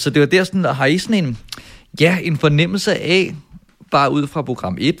 Så det var der sådan, har I sådan en fornemmelse af, bare ud fra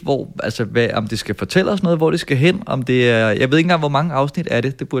program 1, hvor, om det skal fortælle os noget, hvor det skal hen, om det er, jeg ved ikke engang, hvor mange afsnit er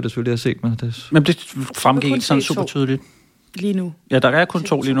det burde jeg selvfølgelig have set. Men det fremgik ikke sådan super tydeligt. Lige nu. Ja, der er kun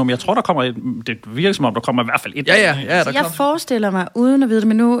 2 lige nu, men jeg tror, der kommer det virker som om, der kommer i hvert fald 1. Ja, jeg forestiller mig, uden at vide det,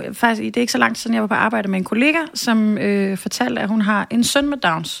 men nu, faktisk, det er ikke så lang tid siden, jeg var på arbejde med en kollega, som fortalte, at hun har en søn med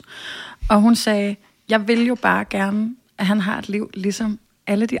Downs. Og hun sagde, jeg vil jo bare gerne, at han har et liv ligesom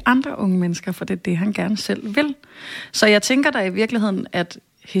alle de andre unge mennesker, for det er det, han gerne selv vil. Så jeg tænker da i virkeligheden, at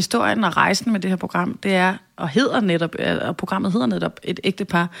historien og rejsen med det her program, det er, og programmet hedder netop et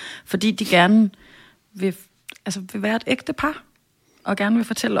ægtepar, fordi de gerne vil være et ægte par, og gerne vil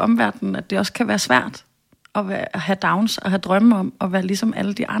fortælle omverdenen, at det også kan være svært at have Downs og have drømme om at være ligesom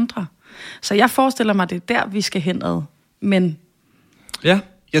alle de andre. Så jeg forestiller mig, det er der, vi skal henad. Men... Ja,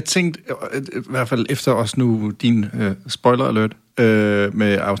 jeg tænkte, i hvert fald efter også nu din spoiler alert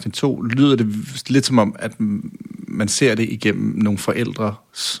med afsnit 2, lyder det lidt som om, at man ser det igennem nogle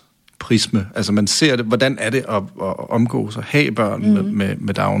forældres prisme. Altså man ser det, hvordan er det at omgås og have børn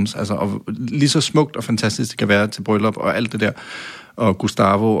med Downs. Altså, og lige så smukt og fantastisk det kan være til bryllup og alt det der, og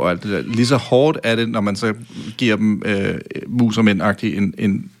Gustavo og alt det der. Lige så hårdt er det, når man så giver dem mus og mænd-agtigt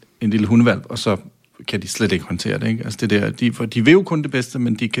en lille hundevalp, og så kan de slet ikke håndtere det, ikke? Altså det der, de vil jo kun det bedste,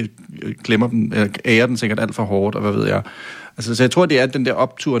 men de kan glemme den, eller ære den sikkert alt for hårdt, og hvad ved jeg. Altså, så jeg tror, det er den der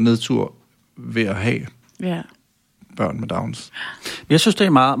optur og nedtur ved at have børn med Downs. Jeg synes, det er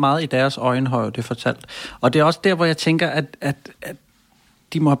meget, meget i deres øjenhøjde, det er fortalt. Og det er også der, hvor jeg tænker, at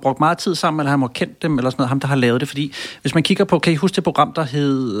de må have brugt meget tid sammen, eller han må have kendt dem, eller sådan noget, ham, der har lavet det. Fordi hvis man kigger på, kan I huske det program, der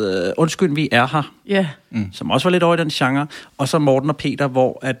hed Undskyld, vi er her? Ja. Yeah. Som også var lidt over i den genre. Og så Morten og Peter,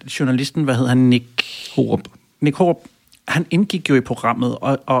 hvor at journalisten, hvad hed han? Nick Horup. Han indgik jo i programmet,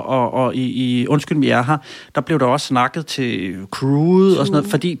 og i Undskyld, vi er her, der blev der også snakket til crewet og sådan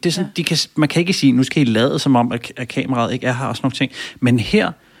noget, fordi det er sådan, man kan ikke sige, nu skal I lade som om, at kameraet ikke er her og sådan nogle ting. Men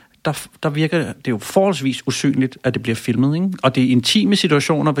her, der virker det jo forholdsvis usynligt, at det bliver filmet, ikke? Og det er intime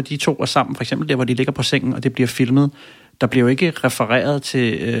situationer, hvor de to er sammen, for eksempel der, hvor de ligger på sengen, og det bliver filmet. Der bliver jo ikke refereret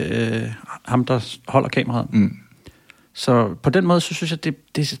til ham, der holder kameraet. Så på den måde, så synes jeg,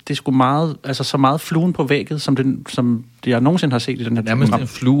 det er sgu meget, altså så meget fluen på vægget, som jeg nogensinde har set i den her nærmest en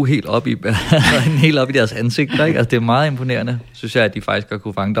flue helt op i, helt op i deres ansigter, ikke? Altså, det er meget imponerende, synes jeg, at de faktisk har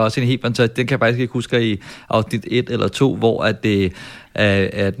kunne fange. Der er også en helt fantastisk, den kan jeg faktisk ikke huske i afsnit 1 eller 2, hvor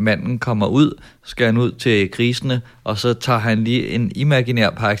at manden kommer ud, skal han ud til grisene, og så tager han lige en imaginær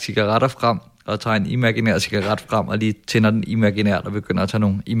pakke cigaretter frem, og tager en imaginær cigaret frem, og lige tænder den imaginært, og begynder at tage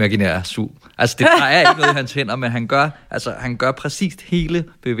nogle imaginære sug. Altså, der er ikke noget i hans hænder, men han gør præcis hele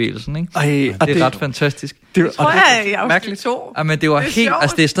bevægelsen, ikke? Det er ret fantastisk. Det tror jeg i afsnit 2. Ja, men det var helt... sjovt.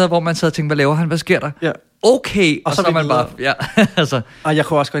 Altså, det er et sted, hvor man sad og tænkte, hvad laver han? Hvad sker der? Ja. Okay, og så er man bare... Ja, altså. Og jeg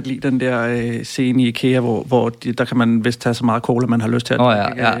kunne også godt lide den der scene i IKEA, hvor der kan man vist tage så meget cola, man har lyst til at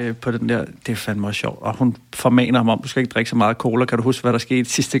drikke på den der. Det er fandme også sjovt. Og hun formaner ham om, du skal ikke drikke så meget cola. Kan du huske, hvad der skete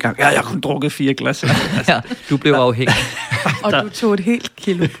sidste gang? Ja, jeg kunne drukket 4 glas. Altså, ja, du blev afhængig. Og du tog et helt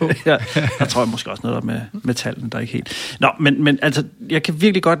kilo på. Ja, jeg tror måske også noget med metallen, der er ikke helt... Nå, men altså, jeg kan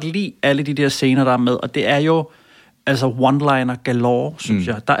virkelig godt lide alle de der scener, der er med, og det er jo... Altså one-liner galore, synes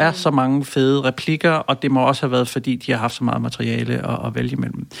jeg. Der er så mange fede replikker, og det må også have været, fordi de har haft så meget materiale at vælge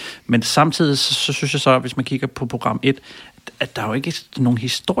imellem. Men samtidig, så synes jeg så, hvis man kigger på program 1, at der er jo ikke nogen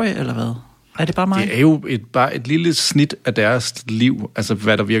historie, eller hvad? Er det bare mig? Det er jo bare et lille snit af deres liv, altså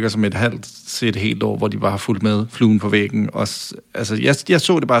hvad der virker som et halvt til et helt år, hvor de bare har fulgt med fluen på væggen. Og, altså, jeg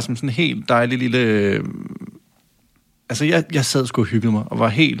så det bare som sådan en helt dejlig lille... Altså, jeg sad sgu og hyggede mig, og var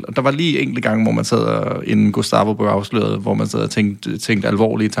helt... Og der var lige enkelte gange, hvor man sad, inden Gustavo blev afsløret, hvor man sad og tænkte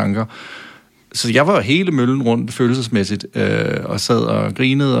alvorlige tanker. Så jeg var hele møllen rundt følelsesmæssigt, og sad og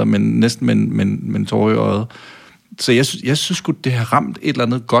grinede, men næsten med tårer i øjet. Så jeg synes sgu, det har ramt et eller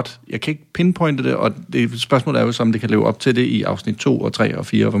andet godt. Jeg kan ikke pinpointe det, og spørgsmålet er jo så, om det kan leve op til det i afsnit 2 og 3 og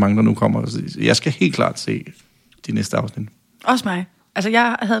 4, hvor mange der nu kommer. Så jeg skal helt klart se de næste afsnit. Også mig. Altså,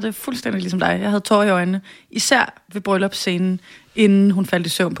 jeg havde det fuldstændig ligesom dig. Jeg havde tårer i øjnene. Især ved bryllupsscenen, inden hun faldt i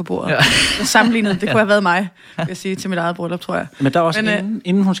søvn på bordet. Ja. Jeg sammenlignede, det kunne have været mig, vil jeg sige, til mit eget bryllup, tror jeg. Men der er også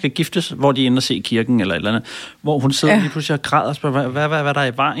inden hun skal giftes, hvor de ender og se kirken eller et eller andet, hvor hun sidder lige pludselig og græder og spørger, hvad der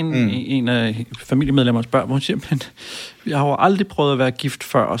er i vejen? En af familiemedlemmer spørger, hvor hun siger, men jeg har jo aldrig prøvet at være gift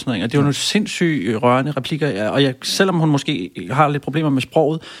før og sådan noget. Og det er jo nogle sindssygt rørende replikker, og selvom hun måske har lidt problemer med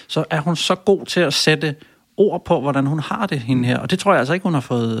sproget, så er hun så god til at sætte ord på, hvordan hun har det, hende her. Og det tror jeg altså ikke, hun har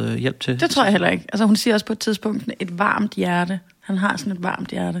fået hjælp til. Det tror jeg heller ikke. Altså, hun siger også på et tidspunkt, et varmt hjerte. Han har sådan et varmt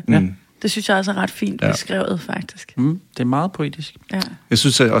hjerte. Det synes jeg også er ret fint beskrevet, faktisk. Det er meget poetisk. Ja. Jeg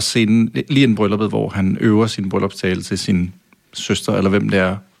synes også scenen, lige en brylluppet, hvor han øver sin bryllupstale til sin søster, eller hvem det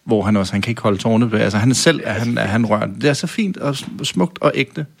er, hvor han kan ikke holde tårne på. Altså, han selv er han rørt. Det er så fint og smukt og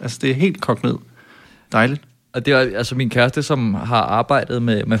ægte. Altså, det er helt kogt ned. Dejligt. Og det er altså min kæreste, som har arbejdet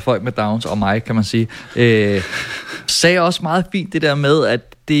med folk med Downs, og mig, kan man sige, sagde også meget fint det der med,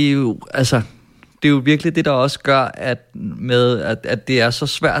 at det er jo, altså, det er jo virkelig det, der også gør, at det er så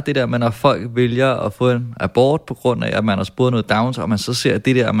svært, det der, når folk vælger at få en abort på grund af, at man har sporet noget Downs, og man så ser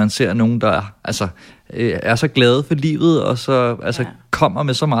det der, at man ser nogen, der er så glade for livet, og så kommer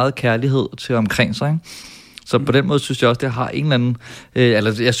med så meget kærlighed til omkring sig, ikke? Så på den måde synes jeg også, det har en eller anden...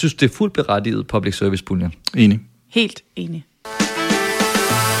 jeg synes, det er fuldt berettiget public service-puljen. Enig. Helt enig.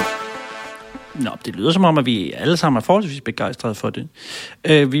 Nå, det lyder som om, at vi alle sammen er forholdsvis begejstrede for det.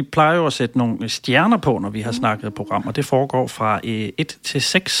 Vi plejer jo at sætte nogle stjerner på, når vi har snakket program, og det foregår fra 1 til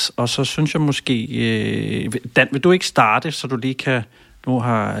 6, og så synes jeg måske... Dan, vil du ikke starte, så du lige kan... Nu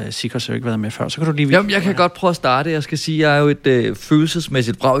har Sigurd så ikke været med før, så kan du lige... Jamen, jeg kan godt prøve at starte. Jeg skal sige, at jeg er jo et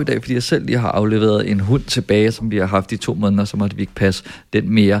følelsesmæssigt brag i dag, fordi jeg selv lige har afleveret en hund tilbage, som vi har haft i 2 måneder, så måtte vi ikke passe den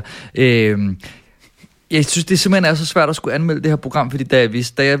mere. Jeg synes, det simpelthen er så svært at skulle anmelde det her program, fordi vi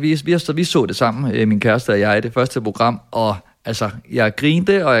så det sammen, min kæreste og jeg, i det første program, og altså, jeg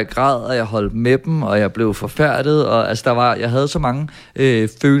grinte, og jeg græd, og jeg holdt med dem, og jeg blev forfærdet, og altså, jeg havde så mange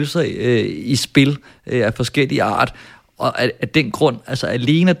følelser i spil af forskellige art. Og af den grund, altså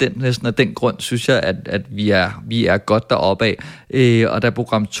alene næsten af den grund, synes jeg, at vi er godt deroppe af. Og da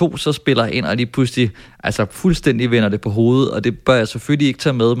program 2 så spiller ind, og lige pludselig altså fuldstændig vender det på hovedet, og det bør jeg selvfølgelig ikke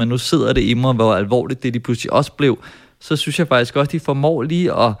tage med, men nu sidder det i mig, hvor alvorligt det lige pludselig også blev. Så synes jeg faktisk også, de formår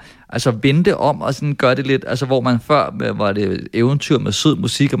lige at vente om og sådan gøre det lidt, altså hvor man før var det eventyr med sød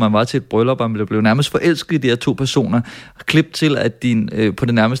musik, og man var til et bryllup, og man blev nærmest forelsket i de her 2 personer. Klip til, at på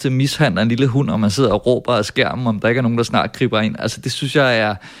det nærmeste mishandler en lille hund, og man sidder og råber af skærmen, om der ikke er nogen, der snart griber ind. Altså det synes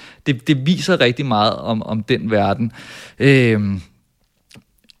jeg det viser rigtig meget om den verden.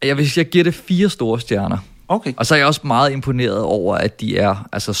 Jeg giver det 4 store stjerner. Okay. Og så er jeg også meget imponeret over, at de er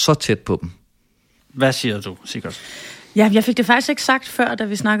altså så tæt på dem. Hvad siger du, Sigurd? Ja, jeg fik det faktisk ikke sagt før, da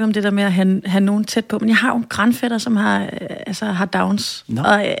vi snakkede om det der med at have nogen tæt på. Men jeg har jo en grandfætter, som har Downs. No.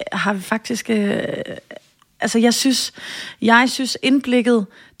 Og har faktisk Altså, jeg synes indblikket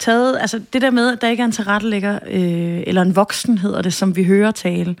taget, altså det der med, at der ikke er en tilrettelægger, eller en voksen hedder det, som vi hører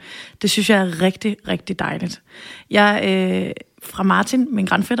tale, det synes jeg er rigtig, rigtig dejligt. Jeg, fra Martin, min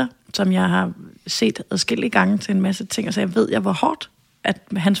grandfætter, som jeg har set adskillige gange til en masse ting, og så jeg ved, hvor hårdt, at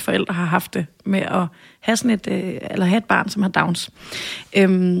hans forældre har haft det med at have sådan eller have et barn, som har Downs.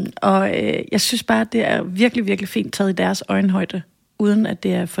 Jeg synes bare, at det er virkelig, virkelig fint taget i deres øjenhøjde, uden at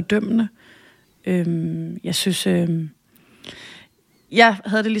det er fordømmende. Jeg synes, jeg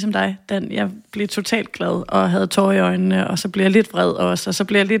havde det ligesom dig, Dan. Jeg blev totalt glad og havde tårer i øjnene, og så blev jeg lidt vred også, og så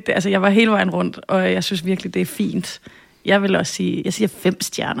blev jeg lidt, altså jeg var hele vejen rundt, og jeg synes virkelig, det er fint. Jeg vil også sige, jeg siger 5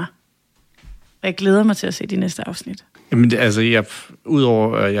 stjerner. Og jeg glæder mig til at se de næste afsnit. Jamen, altså,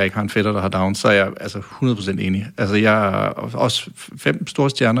 udover at jeg ikke har en fætter, der har Down, så er jeg altså 100% enig. Altså, jeg er også 5 store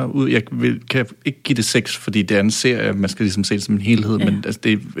stjerner ud. Kan ikke give det 6, fordi det er en serie, man skal ligesom se det som en helhed, men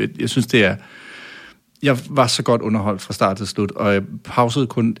altså, jeg synes, det er... Jeg var så godt underholdt fra start til slut, og jeg pausede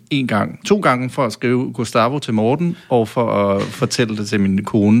kun 2 gange for at skrive Gustavo til Morten, og for at fortælle det til min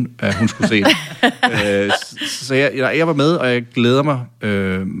kone, at hun skulle se det. Så jeg var med, og jeg glæder mig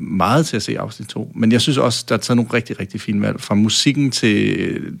meget til at se afsnit 2. Men jeg synes også, der er taget nogle rigtig, rigtig fine valg. Fra musikken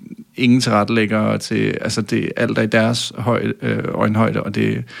til ingen tilrettelæggere, til altså det alt er i deres øjenhøjde, og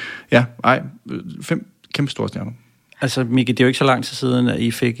det... 5 kæmpe store stjerner. Altså, Mikke, det er jo ikke så lang tid siden, at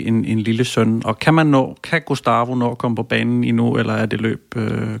I fik en lille søn. Og kan Gustavo nå at komme på banen endnu, eller er det løb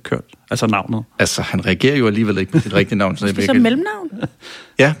kørt? Altså navnet? Altså, han reagerer jo alligevel ikke på sit rigtige navn. Så det er som mellemnavn?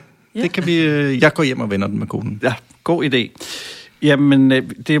 Ja, det kan vi... Jeg går hjem og vender den med konen. Ja, god idé. Jamen,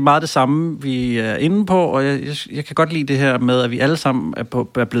 det er meget det samme, vi er inde på, og jeg kan godt lide det her med, at vi alle sammen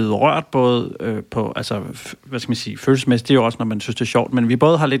er blevet rørt, både på, altså, hvad skal man sige, følelsesmæssigt, det er jo også, når man synes, det er sjovt, men vi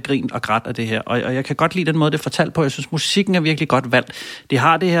både har lidt grint og grædt af det her, og jeg kan godt lide den måde, det er fortalt på. Jeg synes, musikken er virkelig godt valgt. Det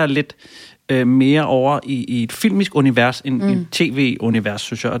har det her lidt mere over i et filmisk univers, end et tv-univers,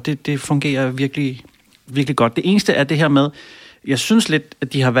 synes jeg, og det fungerer virkelig, virkelig godt. Det eneste er det her med, jeg synes lidt,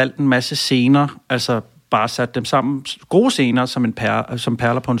 at de har valgt en masse scener, altså bare sat dem sammen, gode scener som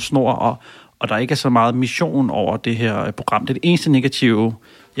perler på en snor, og der ikke er så meget mission over det her program. Det er det eneste negative,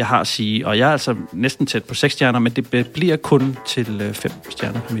 jeg har at sige, og jeg er altså næsten tæt på 6 stjerner, men det bliver kun til 5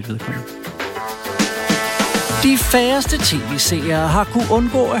 stjerner på mit vedkommende. De færreste tv-seere har kunne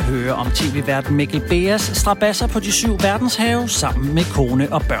undgå at høre om tv-værten Mikkel Beas strabasser på de 7 verdenshave sammen med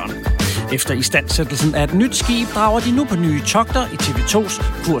kone og børn. Efter istandsættelsen af et nyt skib drager de nu på nye togter i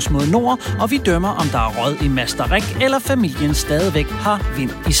TV2's Kurs mod Nord, og vi dømmer, om der er råd i Master Rik, eller familien stadigvæk har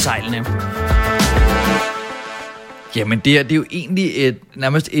vind i sejlene. Jamen, det er jo egentlig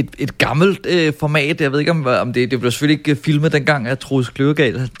nærmest et gammelt format. Jeg ved ikke, om det blev selvfølgelig ikke filmet dengang, at Troels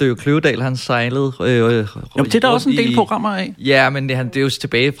Kløvedal, han sejlede. Jamen, det er der også en del programmer af. Ja, men det er jo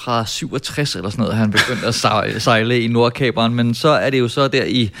tilbage fra 67 eller sådan noget, han begyndte at sejle i Nordkaberen. Men så er det jo så der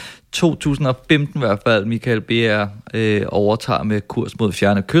i 2015 i hvert fald, Michael Beer overtager med Kurs mod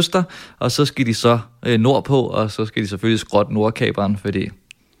fjerne kyster, og så skal de så nordpå, og så skal de selvfølgelig skrotte Nordkaberen, fordi...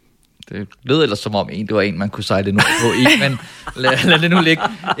 Det lød ellers som om det var en, man kunne sejle nordpå i, men lad det nu ligge.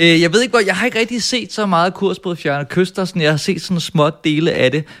 Jeg ved ikke, jeg har ikke rigtig set så meget Kurs på fjerne kyster. Sådan, jeg har set sådan små dele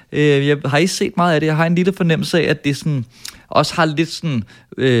af det. Jeg har ikke set meget af det. Jeg har en lille fornemmelse af, at det sådan, også har lidt, sådan,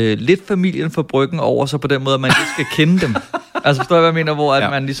 lidt familien for bryggen over sig på den måde, at man ikke skal kende dem. Altså forstår jeg, hvad jeg mener, hvor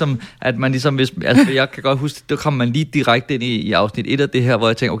at man ligesom hvis, altså jeg kan godt huske, der kommer man lige direkte ind i afsnit 1 af det her, hvor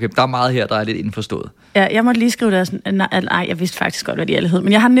jeg tænker, okay, der er meget her, der er lidt indforstået. Ja, jeg måtte lige skrive det sådan, nej, jeg vidste faktisk godt, hvad de alle hed,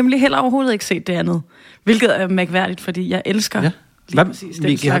 men jeg har nemlig heller overhovedet ikke set det andet, hvilket er mærkværdigt, fordi jeg elsker lige præcis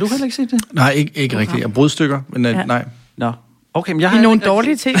den slags. Har du heller ikke set det? Nej, ikke rigtigt. Jeg brudstykker, men nej. Nå. Okay, men jeg har nogle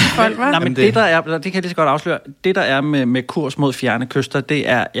dårlige ting, folk, hva'? Nej, men det der er, det kan jeg lige så godt afsløre, det der er med Kurs mod fjerne kyster, det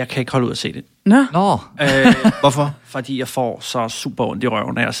er, jeg kan ikke holde ud at se det. Nå. Hvorfor? Fordi jeg får så super ondt i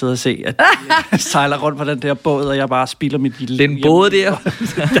røven, når jeg sidder og ser, at jeg sejler rundt på den der båd, og jeg bare spilder mit lille... Den båd der?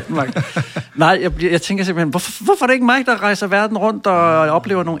 Nej, jeg tænker simpelthen, hvorfor er det ikke mig, der rejser verden rundt og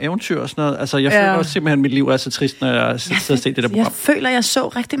oplever nogle eventyr og sådan noget? Altså, jeg føler også simpelthen, at mit liv er så trist, når jeg sidder og ser det der program. Jeg føler, jeg så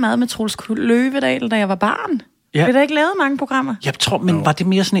rigtig meget med Troels Kløvedal, da jeg var barn. Ja. Blev der ikke lavet mange programmer? Jeg tror, men var det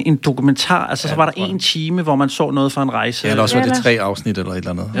mere sådan en dokumentar? Altså, så var der 1 time, hvor man så noget fra en rejse. Ja, eller også var det 3 afsnit eller et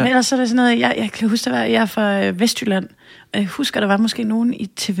eller andet. Ja. Men ellers så er det sådan noget, jeg kan huske, at jeg er fra Vestjylland. Jeg husker, der var måske nogen i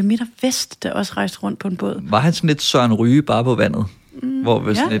TV Midt og Vest, der også rejste rundt på en båd. Var han sådan lidt Søren Ryge bare på vandet? Hvor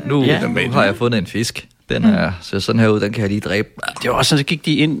vi sådan lidt, nu har jeg fundet en fisk. Den ser sådan her ud, den kan jeg lige dræbe. Det var også sådan, så gik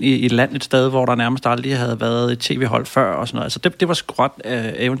de ind i et land et sted, hvor der nærmest aldrig havde været et tv-hold før og sådan noget. Altså det var sgu ret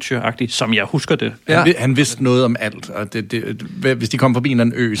eventyragtigt, som jeg husker det. Ja. Han vidste noget om alt, og hvis de kom forbi en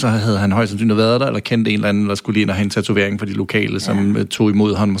eller anden ø, så havde han højst sandsynligt været der, eller kendte en eller anden, der skulle lige ind og have en tatovering for de lokale, som tog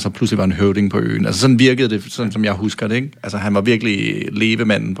imod ham, og så pludselig var en høvding på øen. Altså sådan virkede det, sådan som jeg husker det, ikke? Altså han var virkelig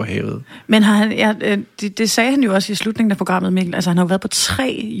levemanden på havet. Men det sagde han jo også i slutningen af programmet, Mikkel. Altså han har jo været på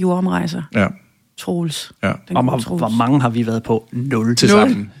 3 jordomrejser. Ja. Troels. Ja. Og hvor mange har vi været på? 0 til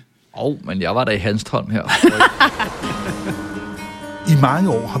sammen. Men jeg var der i Hanstholm her. I mange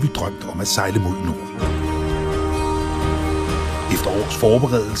år har vi drømt om at sejle mod nord. Efter års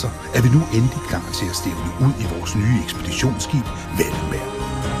forberedelser er vi nu endelig klar til at stævne ud i vores nye ekspeditionsskib, Wallenberg.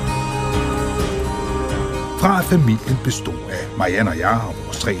 Fra at familien bestod af Marianne og jeg og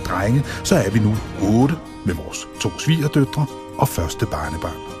vores 3 drenge, så er vi nu 8 med vores 2 svigerdøtre og første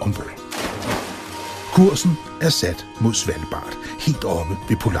barnebarn ombord. Kursen er sat mod Svalbard, helt oppe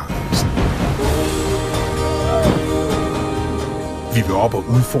ved Polarisen. Vi vil op og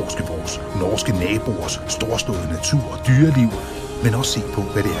udforske vores norske naboers storslåede natur og dyreliv, men også se på,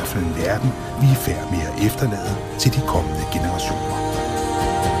 hvad det er for en verden, vi er i færd med at efterlade til de kommende generationer.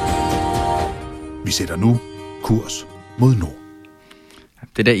 Vi sætter nu kurs mod nord.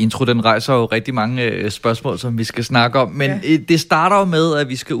 Det der intro, den rejser jo rigtig mange spørgsmål, som vi skal snakke om. Men det starter jo med, at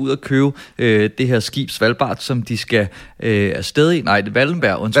vi skal ud og købe det her skib Svalbard, som de skal afsted i. Nej, det er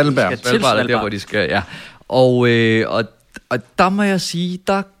Wallenberg. Svalbard er der, hvor de skal, ja. Og der må jeg sige,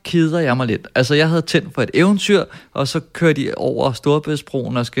 der keder jeg mig lidt. Altså, jeg havde tændt for et eventyr, og så kører de over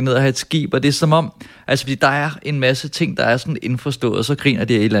Storebæltsbroen og skal ned og have et skib, og det er som om, altså, fordi der er en masse ting, der er sådan indforstået, og så griner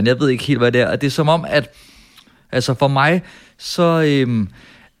de et eller andet. Jeg ved ikke helt, hvad det er, og det er som om, at altså for mig,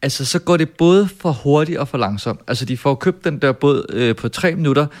 så går det både for hurtigt og for langsomt. Altså, de får købt den der båd på 3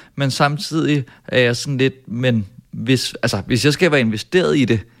 minutter, men samtidig er jeg sådan lidt, men hvis jeg skal være investeret i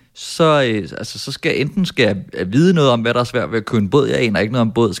det, så skal jeg vide noget om, hvad der er svært ved at købe en båd. Jeg aner ikke noget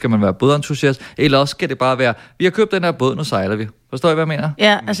om båd. Skal man være bådentusiast? Eller også skal det bare være, vi har købt den her båd, nu sejler vi. Forstår I, hvad jeg mener?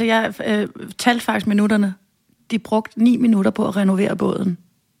 Ja, altså jeg talte faktisk minutterne. De brugte 9 minutter på at renovere båden,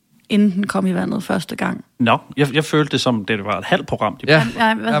 inden den kom i vandet første gang. Nå, jeg følte det som, det var et halvt program.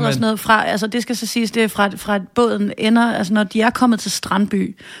 Sådan noget fra, altså det skal så siges, det er fra båden ender, altså når de er kommet til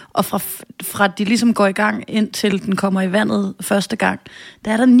Strandby, og fra de ligesom går i gang, indtil den kommer i vandet første gang,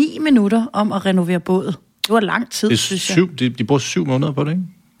 der er der 9 minutter om at renovere båden. Det var lang tid, synes jeg. De bruger 7 måneder på det, ikke?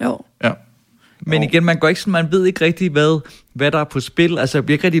 Jo. Ja. Men igen, man ved ikke rigtig, hvad der er på spil. Altså, jeg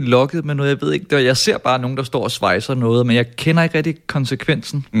bliver ikke rigtig lokket med noget. Jeg ved ikke, jeg ser bare nogen, der står og svejser noget, men jeg kender ikke rigtig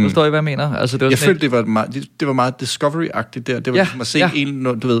konsekvensen. Forstår I, hvad jeg mener? Altså, det var jeg følte, det var meget Discovery-agtigt der. Det var ligesom at se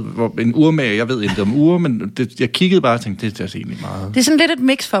en urmager. Jeg ved ikke om ure, men jeg kiggede bare og tænkte, det er egentlig meget. Det er sådan lidt et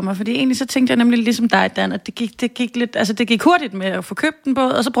mix for mig, fordi egentlig så tænkte jeg nemlig ligesom dig, Dan, at det gik lidt, altså det gik hurtigt med at få købt den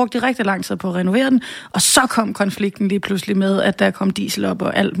båd, og så brugte de rigtig lang tid på at renovere den, og så kom konflikten lige pludselig med, at der kom diesel op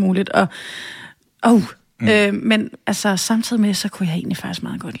og alt muligt, og men altså samtidig med, så kunne jeg egentlig faktisk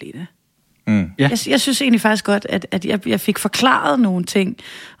meget godt lide det. Ja. Jeg synes egentlig faktisk godt, at jeg fik forklaret nogle ting,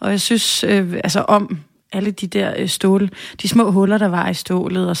 og jeg synes om alle de der de små huller, der var i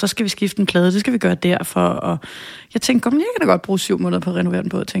stålet, og så skal vi skifte en plade, det skal vi gøre derfor, og jeg tænkte, jeg kan da godt bruge 7 måneder på at renovere den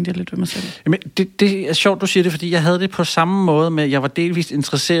båd, tænkte jeg lidt ved mig selv. Jamen, det er sjovt, du siger det, fordi jeg havde det på samme måde med, jeg var delvist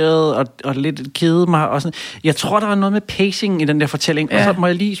interesseret og lidt kede mig, og sådan. Jeg tror, der var noget med pacing i den der fortælling, og så må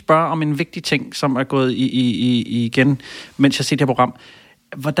jeg lige spørge om en vigtig ting, som er gået i igen, mens jeg ser det her program.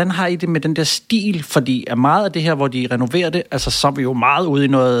 Hvordan har I det med den der stil? Fordi er meget af det her, hvor de renoverer det, altså så er vi jo meget ude i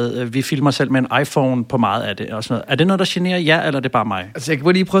noget, vi filmer selv med en iPhone på meget af det og sådan noget. Er det noget, der generer jer, eller er det bare mig? Altså jeg kan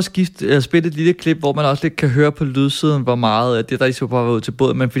bare lige prøve at spille et lille klip, hvor man også lidt kan høre på lydsiden, hvor meget det der lige skal bare være ud til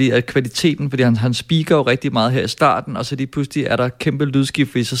båden, men fordi at kvaliteten, fordi han speaker jo rigtig meget her i starten, og så lige pludselig er der kæmpe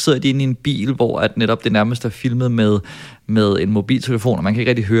lydskift, fordi så sidder de inde i en bil, hvor at netop det nærmest er filmet med en mobiltelefon, og man kan ikke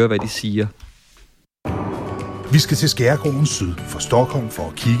rigtig høre, hvad de siger. Vi skal til skærgården syd for Stockholm for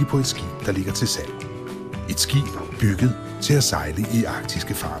at kigge på et skib, der ligger til salg. Et skib bygget til at sejle i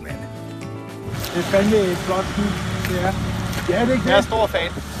arktiske farvande. Det er fandme et flot skib, det er. Ja, det er ikke det. Jeg er stor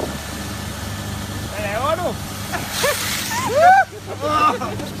fan. Hvad laver du?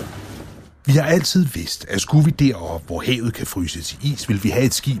 Vi har altid vidst, at skulle vi derop, hvor havet kan fryse til is, vil vi have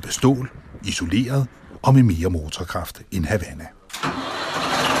et skib af stål, isoleret og med mere motorkraft end Havana.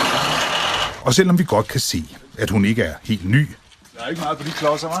 Og selvom vi godt kan se, at hun ikke er helt ny, der er ikke meget på de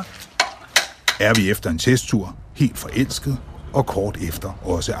klodser, hva'? Er vi efter en testtur helt forelsket, og kort efter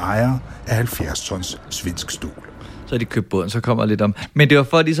også ejer af 70 tons svensk stål. så er de købt båden, så kommer lidt om. Men det var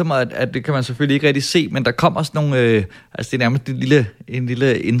for ligesom, at det kan man selvfølgelig ikke rigtig se, men der kommer sådan nogle, altså det er nærmest en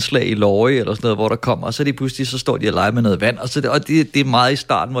lille indslag i Løje, eller sådan noget, hvor der kommer, og så er de pludselig, så står de og leger med noget vand, og det er meget i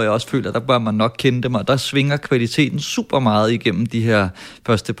starten, hvor jeg også føler, at der bør man nok kende dem, og der svinger kvaliteten super meget igennem de her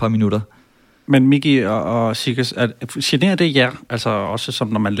første par minutter. Men Miki og Sigges, generer det jer? Altså også som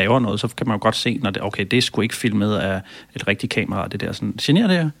når man laver noget, så kan man jo godt se, når det er sgu ikke filmet af et rigtigt kamera, det der sådan. Generer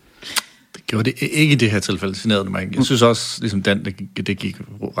det jer? Det gjorde det ikke i det her tilfælde, generede det mig ikke. Jeg synes også, ligesom det gik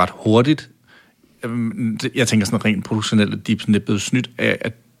ret hurtigt. Jeg tænker sådan rent produktionelt, at de er blevet snydt af,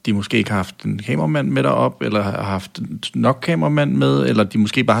 at de måske ikke har haft en kameramand med derop, eller har haft nok kameramand med, eller de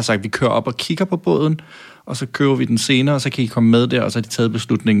måske bare har sagt, at vi kører op og kigger på båden, og så kører vi den senere, og så kan I komme med der, og så har de taget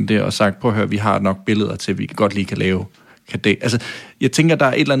beslutningen der, og sagt, prøv at høre, vi har nok billeder til, at vi godt lige kan lave det. Altså, jeg tænker, der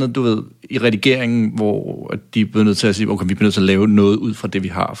er et eller andet, du ved, i redigeringen, hvor de er nødt til at sige, okay, vi er nødt til at lave noget ud fra det, vi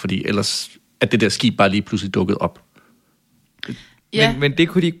har, fordi ellers er det der skib bare lige pludselig dukket op. Ja. Men det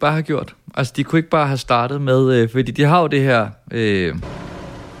kunne de ikke bare have gjort. Altså, de kunne ikke bare have startet med, fordi de har jo det her...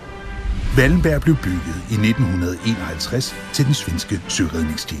 Wallenberg blev bygget i 1951 til den svenske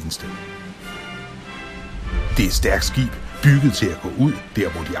søredningstjeneste. Det er et stærkt skib, bygget til at gå ud, der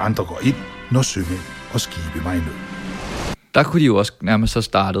hvor de andre går ind, når sømænd og skibe var i nød. Der kunne de jo også nærmest så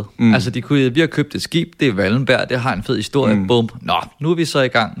startet. Altså, vi har købt et skib, det er Wallenberg, det har en fed historie, bum. Nå, nu er vi så i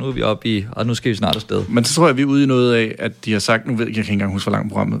gang, nu er vi oppe i, og nu skal vi snart afsted. Men så tror jeg, vi er ude i noget af, at de har sagt, nu ved jeg ikke engang huske, hvor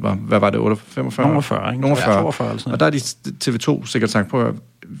langt programmet var. Hvad var det, 45? Nogle 40, ikke? Nogle 40. Og der er de TV2 sikkert sagt på, at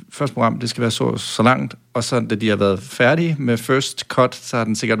første program, det skal være så langt, og så da de har været færdige med first cut, så har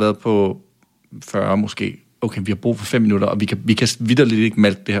den sikkert været på 40 måske. Okay, vi har brug for 5 minutter, og vi kan vitterligt ikke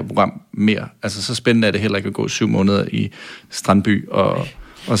malke det her program mere. Altså, så spændende er det heller ikke at gå 7 måneder i Strandby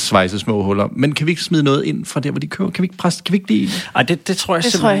og svejse små huller. Men kan vi ikke smide noget ind fra der, hvor de kører? Kan vi ikke lide? Ej, det tror jeg simpelthen.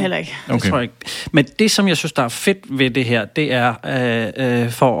 Det tror jeg heller ikke. Okay. Det tror jeg ikke. Men det, som jeg synes, der er fedt ved det her, det er,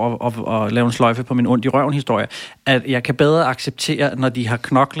 for at lave en sløjfe på min ondt i røven-historie, at jeg kan bedre acceptere, når de har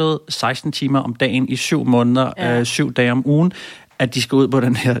knoklet 16 timer om dagen i 7 måneder, 7 dage om ugen, at de skal ud på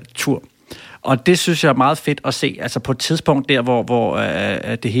den her tur. Og det synes jeg er meget fedt at se, altså på et tidspunkt der, hvor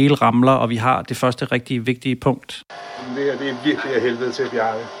det hele ramler, og vi har det første rigtig vigtige punkt. Det her, det er virkelig af helvede til,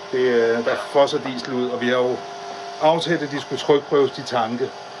 Bjarke. Der fosser diesel ud, og vi har jo aftalt, at de skulle trykprøves de tanke.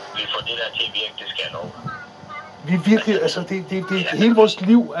 Vi får det der til at virke, det skal jeg lov. Vi virkelig, altså det er hele vores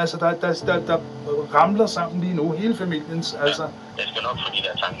liv, altså der ramler sammen lige nu, hele familiens, altså. Jeg skal nok få de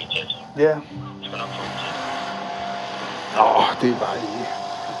der tanke tæt. Ja. Jeg skal nok få dem tæt. Det er bare lige...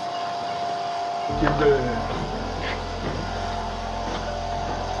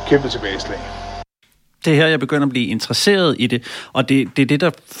 Kæmpe tilbageslag. Det her, jeg begynder at blive interesseret i det, og det er det,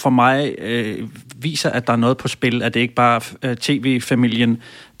 der for mig viser, at der er noget på spil, at det ikke bare er tv-familien,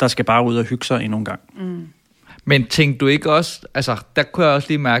 der skal bare ud og hygge sig endnu en gang. Men tænkte du ikke også, altså der kunne jeg også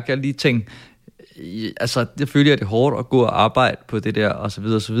lige mærke, at jeg lige tænkte, altså selvfølgelig er det hårdt at gå og arbejde på det der, og så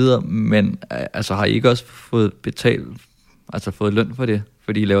videre, men altså har I ikke også fået betalt, altså fået løn for det,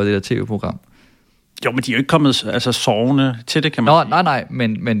 fordi I laver det der tv-program? Jo, men de er jo ikke kommet sovende til det, kan man sige. Nej,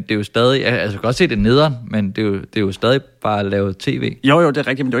 men det er jo stadig... Altså, jeg kan godt se det nederen, men det er jo stadig bare at lave tv. Jo, det er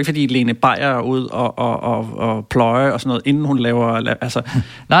rigtigt, men det er jo ikke, fordi Lene Beyer er ud og pløje og sådan noget, inden hun laver... Altså.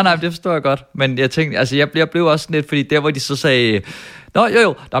 Nej, det forstår jeg godt. Men jeg tænkte, altså, jeg blev også lidt, fordi der, hvor de så sagde... Nå,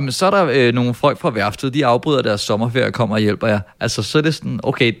 men så er der nogle folk fra værftet, de afbryder deres sommerferie og kommer og hjælper jer. Altså, så er det sådan,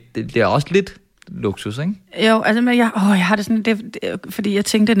 okay, det er også lidt... luksus, ikke? Jo, altså, men jeg har det sådan, fordi jeg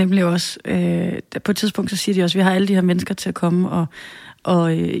tænkte nemlig også, på et tidspunkt, så siger de også, vi har alle de her mennesker til at komme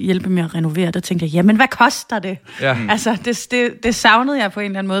og hjælpe med at renovere. Der tænkte jeg, jamen hvad koster det? Ja. Altså, det savnede jeg på en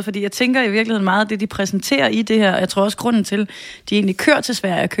eller anden måde, fordi jeg tænker i virkeligheden meget, det de præsenterer i det her, og jeg tror også grunden til, de egentlig kører til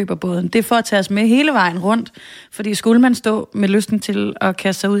Sverige og køber båden, det er for at tage os med hele vejen rundt, fordi skulle man stå med lysten til at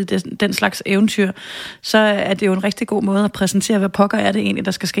kaste sig ud i den slags eventyr, så er det jo en rigtig god måde at præsentere, hvad pokker er det egentlig,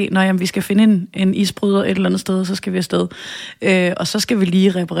 der skal ske, når vi skal finde en isbryder et eller andet sted, så skal vi afsted, og så skal vi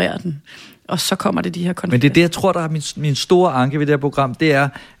lige reparere den. Og så kommer det de her konflikter. Men det er det, jeg tror, der er min store anke ved det her program, det er,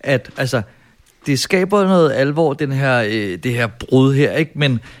 at altså, det skaber noget alvor, det her brud her, ikke?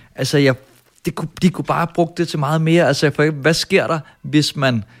 Men altså, de kunne bare bruge det til meget mere. Altså, hvad sker der, hvis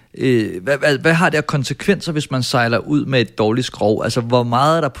man... hvad har det af konsekvenser, hvis man sejler ud med et dårligt skrog? Altså, hvor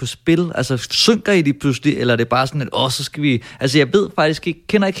meget er der på spil? Altså, synker I de pludselig, eller er det bare sådan, at så skal vi... Altså, jeg ved faktisk ikke,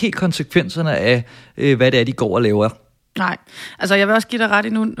 kender ikke helt konsekvenserne af, hvad det er, de går og laver. Nej, altså jeg vil også give dig ret i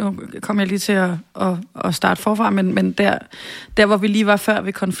nu kommer jeg lige til at starte forfra, men der hvor vi lige var før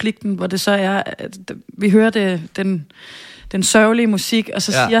ved konflikten, hvor det så er, at vi hører den sørgelige musik, og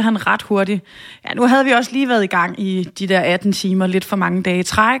så siger han ret hurtigt, ja, nu havde vi også lige været i gang i de der 18 timer, lidt for mange dage i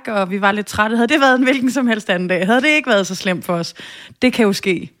træk, og vi var lidt trætte. Havde det været en hvilken som helst anden dag? Havde det ikke været så slemt for os? Det kan jo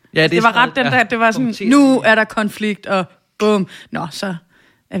ske. Ja, det var ret den der, det var sådan, nu er der konflikt, og bum, nå, så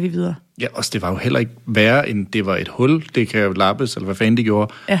er vi videre. Ja, også det var jo heller ikke værre, end det var et hul, det kan jo lappes, eller hvad fanden de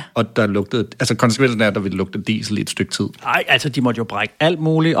gjorde, og der lugtede, altså konsekvensen er, at der ville lugte diesel i et stykke tid. Nej, altså de måtte jo brække alt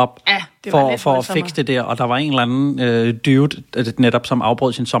muligt op for at fikse det der, og der var en eller anden dude, netop som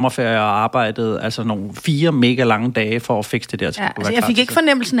afbrød sin sommerferie og arbejdede altså nogle 4 mega lange dage for at fikse det der. Altså, jeg fik ikke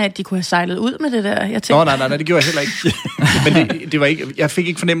fornemmelsen af, at de kunne have sejlet ud med det der. Jeg tænkte, nej, det gjorde jeg heller ikke. Men det var ikke, jeg fik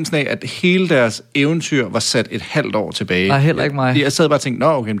ikke fornemmelsen af, at hele deres eventyr var sat et halvt år tilbage. Nej, heller ikke mig. Jeg sad bare og tænkte,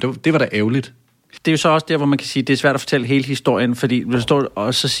 okay, det var da ærgerligt. Det er jo så også der, hvor man kan sige, det er svært at fortælle hele historien, fordi du står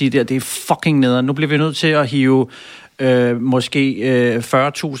også og siger der, det er fucking nederen. Nu bliver vi nødt til at hive måske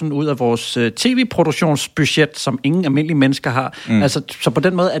 40.000 ud af vores tv-produktionsbudget, som ingen almindelige mennesker har. Altså, så på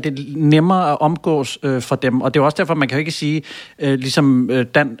den måde er det nemmere at omgås for dem, og det er også derfor, man kan jo ikke sige, ligesom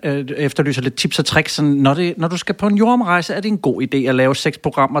Dan efterlyser lidt tips og tricks, sådan, når du skal på en jordomrejse, er det en god idé at lave 6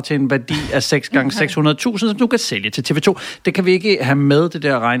 programmer til en værdi af 6 gange 600.000, som du kan sælge til TV2. Det kan vi ikke have med, det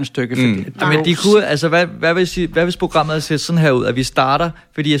der regnestykke. Men de kunne, altså, hvad hvis programmet er set sådan her ud, at vi starter,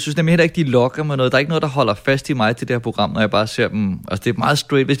 fordi jeg synes nemlig heller ikke, de lokker med noget. Der er ikke noget, der holder fast i mig til det her program, når jeg bare ser dem. Altså, det er meget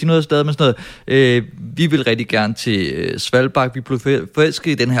straight. Hvis de nu er stadig med sådan noget, vi vil rigtig gerne til Svalbard, vi blev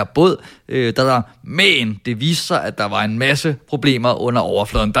forelsket i den her båd, men det viste sig, at der var en masse problemer under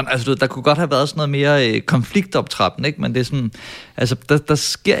overfladen. Der kunne godt have været sådan noget mere konfliktoptrappen, ikke? Men det er sådan, altså, der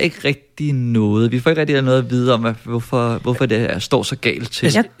sker ikke rigtig noget. Vi får ikke rigtig noget at vide om, hvorfor det står så galt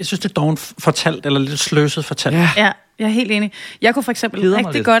til. Jeg synes, det er dog fortalt, eller lidt sløset fortalt. Ja, jeg er helt enig. Jeg kunne for eksempel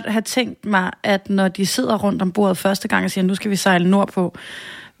rigtig godt have tænkt mig, at når de sidder rundt om bordet første gang og siger, nu skal vi sejle nordpå,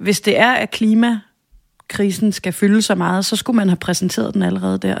 hvis det er, at klimakrisen skal fylde så meget, så skulle man have præsenteret den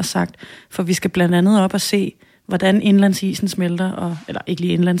allerede der og sagt, for vi skal blandt andet op og se, hvordan indlandsisen smelter, eller ikke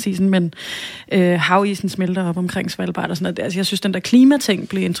lige indlandsisen, men havisen smelter op omkring Svalbard og sådan noget. Altså, jeg synes, den der klimating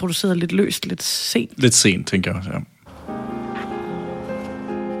blev introduceret lidt løst, lidt sent. Lidt sent, tænker jeg også, ja.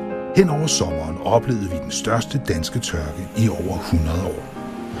 Hen over sommeren oplevede vi den største danske tørke i over 100 år.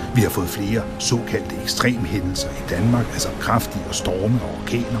 Vi har fået flere såkaldte ekstremhændelser i Danmark, altså kraftige storme og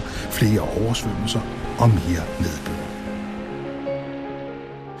orkaner, flere oversvømmelser og mere nedbør.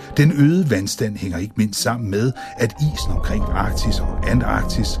 Den øgede vandstand hænger ikke mindst sammen med, at isen omkring Arktis og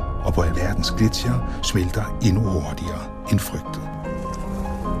Antarktis og på alverdens gletsjere smelter endnu hurtigere end frygtet.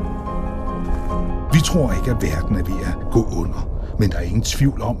 Vi tror ikke, at verden er ved at gå under, men der er ingen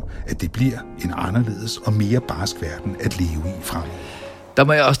tvivl om, at det bliver en anderledes og mere barsk verden at leve i fremover. Der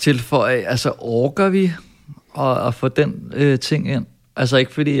må jeg også tilføje, altså orker vi at få den ting ind? Altså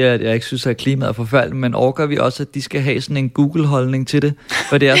ikke fordi, at jeg ikke synes, at klimaet er forfærdeligt, men orker vi også, at de skal have sådan en Google-holdning til det?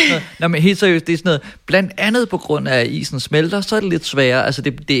 For det er sådan noget, nej, men helt seriøst, det er sådan noget, blandt andet på grund af, at isen smelter, så er det lidt sværere. Altså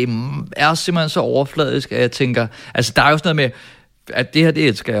det er simpelthen så overfladisk, at jeg tænker, altså der er jo sådan noget med, at det her, det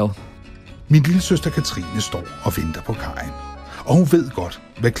elsker jeg jo. Min lille søster Katrine står og venter på kajen, og hun ved godt,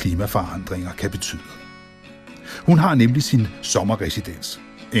 hvad klimaforandringer kan betyde. Hun har nemlig sin sommerresidens,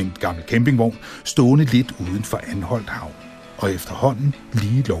 en gammel campingvogn, stående lidt uden for Anholt Havn, og efterhånden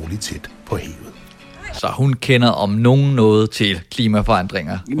lige lovligt tæt på havet. Så hun kender om nogen noget til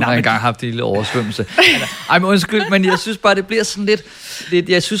klimaforandringer. Hun har engang haft en lille oversvømmelse. Ej, men undskyld, men jeg synes bare, det bliver sådan lidt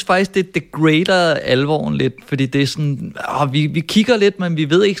jeg synes faktisk, det degrader alvoren lidt, fordi det er sådan, vi kigger lidt, men vi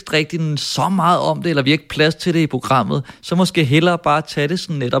ved ikke rigtig så meget om det, eller vi har ikke plads til det i programmet, så måske hellere bare tage det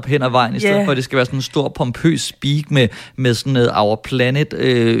sådan netop hen ad vejen, i stedet for, at det skal være sådan en stor, pompøs speak med sådan noget Our Planet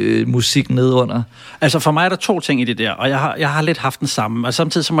musik nedunder. Altså for mig er der 2 ting i det der, og jeg har lidt haft den samme, og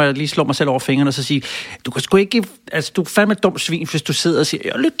samtidig så må jeg lige slå mig selv over fingrene og så sige, du kan sgu ikke, altså du er fandme et dumt svin, hvis du sidder og siger,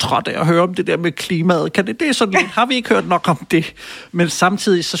 jeg er lidt træt af at høre om det der med klimaet, det er sådan lidt, har vi ikke hørt nok om det? Men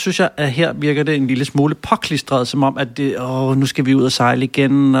samtidig så synes jeg, at her virker det en lille smule påklistret, som om, at det, nu skal vi ud og sejle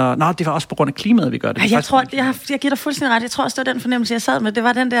igen, og det var også på grund af klimaet, vi gør det. Jeg tror, jeg giver dig fuldstændig ret, jeg tror også, det var den fornemmelse, jeg sad med, det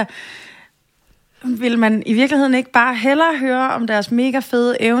var den der, vil man i virkeligheden ikke bare hellere høre om deres mega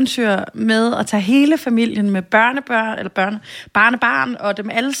fede eventyr med at tage hele familien med børnebørn eller barnebarn og dem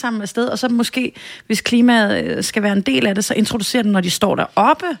alle sammen afsted, og så måske, hvis klimaet skal være en del af det, så introducere dem, når de står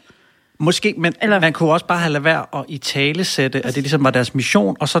deroppe. Måske, men man kunne også bare have lade være at italesætte, at det ligesom var deres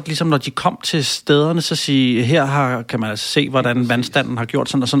mission, og så ligesom når de kom til stederne, så sige, kan man altså se, hvordan vandstanden har gjort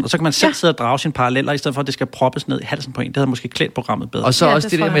sådan, og så kan man selv sidde og drage sine paralleller, i stedet for at det skal proppes ned i halsen på en. Det havde måske klædt programmet bedre. Og så også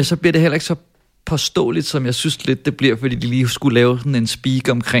det der med, så bliver det heller ikke så påståeligt, som jeg synes lidt, det bliver, fordi de lige skulle lave sådan en speak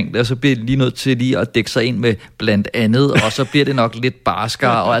omkring det, og så bliver de lige nødt til lige at dække sig ind med blandt andet, og så bliver det nok lidt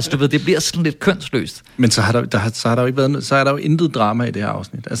barskere, og altså, du ved, det bliver sådan lidt kønsløst. Men så er der jo ikke været, så er der jo intet drama i det her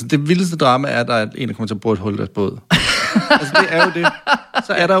afsnit. Altså, det vildeste drama er, at der er en, der kommer til at bruge et hul i deres båd. Altså, det er jo det.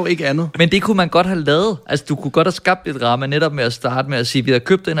 Så er der jo ikke andet. Men det kunne man godt have lavet. Altså, du kunne godt have skabt et drama netop med at starte med at sige, vi har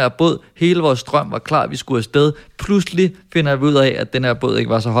købt den her båd, hele vores drøm var klar, vi skulle afsted. Pludselig finder vi ud af, at den her båd ikke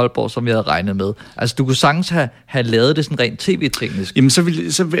var så holdbar, som vi havde regnet med. Altså, du kunne sagtens have lavet det sådan rent tv-teknisk. Jamen, så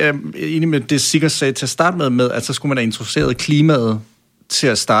vil jeg enig med det, Sigurd sagde til at starte med, at så skulle man have introduceret klimaet til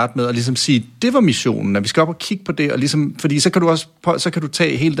at starte med, og ligesom sige, det var missionen, at vi skal op og kigge på det, og ligesom, fordi så kan du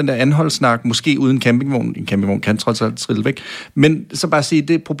tage hele den der anholdssnak, måske uden campingvogn. En campingvogn kan trods alt trille væk, men så bare sige, det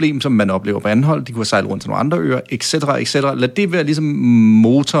er et problem, som man oplever på Anholt, de kunne have sejlet rundt til nogle andre øer, etc. Lad det være ligesom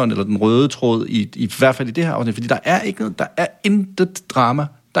motoren, eller den røde tråd, i hvert fald i det her afsnit, fordi der er ikke noget, der er intet drama.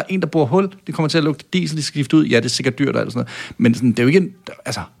 Der er en, der bor hul, det kommer til at lugte diesel, de skal skifte ud, ja, det er sikkert dyrt og sådan noget, men sådan, det er jo ikke,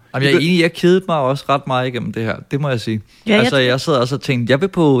 altså... Jamen, jeg er enig, jeg kedede mig også ret meget igennem det her. Det må jeg sige. Ja, altså, jeg sad også og tænkte, jeg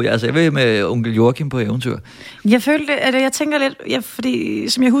vil med onkel Joachim på eventyr. Jeg følte, at jeg tænker lidt, fordi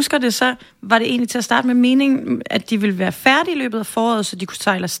som jeg husker det, så var det egentlig til at starte med meningen, at de ville være færdige i løbet af foråret, så de kunne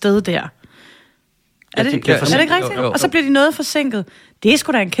sejle afsted der. Er det ikke rigtigt? Jo. Og så blev de noget forsinket. Det er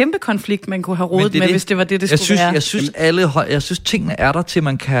sgu da en kæmpe konflikt, man kunne have rodet med, hvis det var det skulle være. Jeg synes, tingene er der til,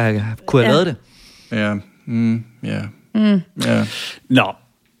 man kunne have lavet det. Ja. Nå.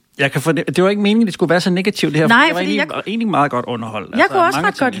 Jeg kan det var ikke meningen, det skulle være så negativt det her. Nej, det var egentlig meget godt underholdt. Jeg kunne også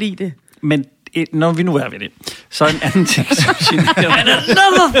ret godt lide det. Men når vi nu er ved det, så en anden ting, som And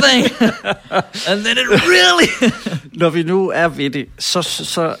another thing! And then it really... Når vi nu er ved det, så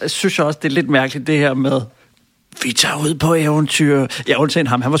synes jeg også, det er lidt mærkeligt det her med, vi tager ud på eventyr. Ja, undtagen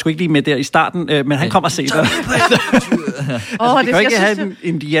ham. Han var sgu ikke lige med der i starten, men han kommer senere. Vi kan ikke have en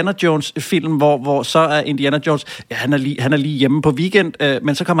Indiana Jones-film, hvor så er Indiana Jones, ja, han er lige hjemme på weekend,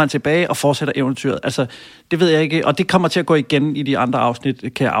 men så kommer han tilbage og fortsætter eventyret. Altså, det ved jeg ikke, og det kommer til at gå igen i de andre afsnit,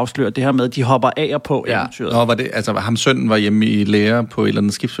 kan jeg afsløre, det her med, at de hopper af og på eventyret. Nå, var det, altså ham sønnen var hjemme i lære på et eller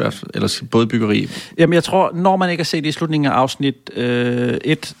andet skibsværft, eller bådbyggeri? Jamen, jeg tror, når man ikke har set det i slutningen af afsnit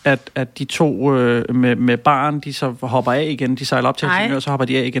 1, at de to med barn, de så hopper af igen, de sejler op til Helsingør, så hopper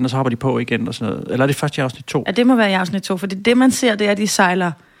de af igen, og så hopper de på igen, og sådan noget. Eller er det først i afsnit 2? Ja, det må være i afsnit 2, for det man ser, det er, at de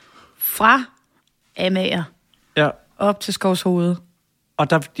sejler fra Amager op til Skovshoved. Og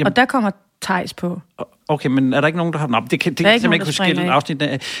der kommer Theis på. Okay, men er der ikke nogen, der har... Nå, det kan simpelthen ikke huske skille afsnit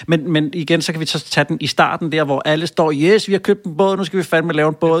af. Men igen, så kan vi så tage den i starten der, hvor alle står, yes, vi har købt en båd, nu skal vi fandme lave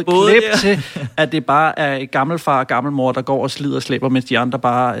en båd. Klip til, at det bare er gammelfar og gammelmor, der går og slider og slæber, mens de andre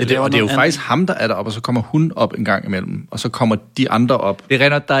bare laver og det er jo faktisk ham, der er deroppe, og så kommer hun op en gang imellem, og så kommer de andre op. Det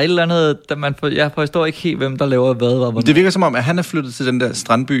regner, der er et eller andet, jeg forstår ikke helt, hvem der laver hvad. Det virker som om, at han er flyttet til den der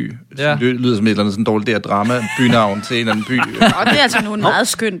strandby, som lyder som et eller andet sådan dårligt der drama-bynavn til en eller anden by. Og det er altså nu en meget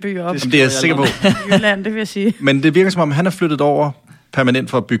skøn by op. Det er jeg sikker på. Jylland, det vil jeg sige. Men det virker som om, han er flyttet over permanent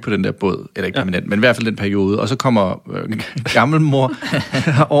for at bygge på den der båd. Eller ikke permanent, men i hvert fald den periode. Og så kommer gammelmor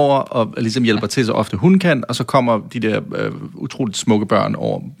over og ligesom hjælper til, så ofte hun kan. Og så kommer de der utroligt smukke børn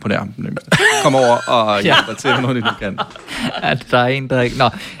over på nærmest. Kommer over og hjælper til, når de kan. At der er en, der ikke... Nå.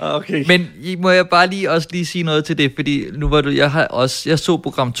 Okay. Men må jeg bare lige sige noget til det, fordi nu var du... Jeg så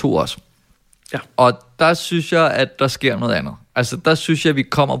program 2 også. Ja. Og der synes jeg, at der sker noget andet. Altså, der synes jeg, at vi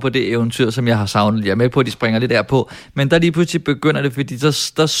kommer på det eventyr, som jeg har savnet. Jeg er med på, at de springer lidt der på. Men der lige pludselig begynder det, fordi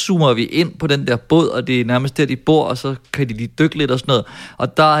der zoomer vi ind på den der båd, og det er nærmest der, de bor, og så kan de lige dykke lidt og sådan noget.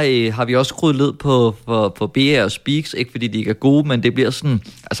 Og der har vi også skruet led på BA og Speaks, ikke fordi de ikke er gode, men det bliver sådan...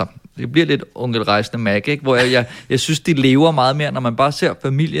 Altså, det bliver lidt onkelrejsende Mac, ikke? Hvor jeg synes, de lever meget mere, når man bare ser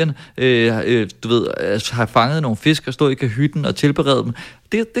familien, du ved, har fanget nogle fisk og stå i kahytten og tilberede dem.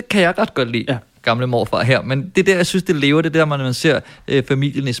 Det kan jeg ret godt lide. Ja. Gamle morfar her, men det der, jeg synes, det lever, det der, når man ser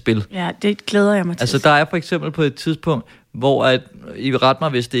familien i spil. Ja, det glæder jeg mig til. Altså, der er for eksempel på et tidspunkt, hvor at, I ret mig,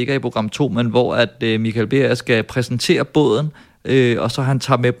 hvis det ikke er i program 2, men hvor at Michael Beer skal præsentere båden, og så han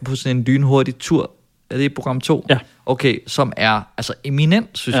tager med dem på sådan en lynhurtig tur. Er det i program 2? Ja. Okay, som er altså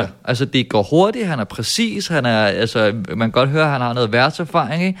eminent, synes jeg. Altså, det går hurtigt, han er præcis, han er, altså, man kan godt høre, at han har noget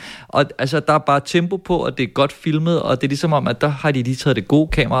værtserfaring, ikke? Og altså, der er bare tempo på, og det er godt filmet, og det er ligesom om, at der har de lige taget det gode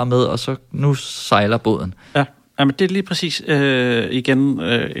kamera med, og så nu sejler båden. Ja. Jamen, det er lige præcis igen,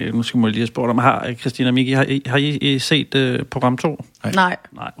 nu skal jeg lige have spurgt om, Christina og Miki, har I set program 2? Nej.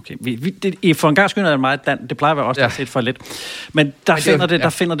 Nej, okay. For en gang skyld er det meget, det plejer at være også set for lidt. Men der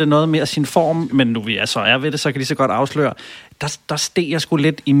finder det noget mere sin form, men nu vi så er ved det, så kan jeg lige så godt afsløre. Der steg jeg sgu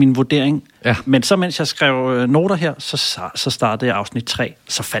lidt i min vurdering. Ja. Men så mens jeg skrev noter her, så startede jeg afsnit 3,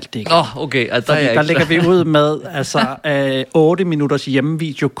 så faldt det ikke. Okay. Altså, der ligger vi ud med 8 minutters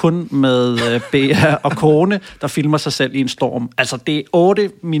hjemmevideo kun med Bea og Kone, der filmer sig selv i en storm. Altså det er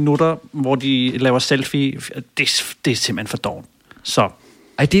 8 minutter, hvor de laver selfie. Det er simpelthen for dårligt. Så.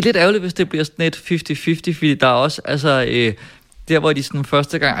 Ej, det er lidt ærgerligt, hvis det bliver sådan et 50-50, fordi der er også, der hvor de sådan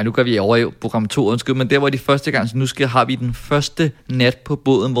første gang, nu gør vi over i program 2, men der hvor de første gang, så nu har vi den første nat på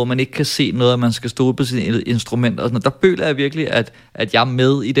båden, hvor man ikke kan se noget, og man skal stå på sine instrumenter og sådan noget. Der føler jeg virkelig, at jeg er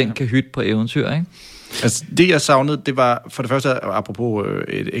med i den kahyt på eventyr, ikke? Altså, det jeg savnede, det var, for det første, apropos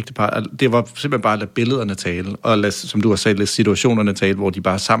et ægtepar, det var simpelthen bare at lade billederne tale, og lade, som du har sagt, lade situationerne tale, hvor de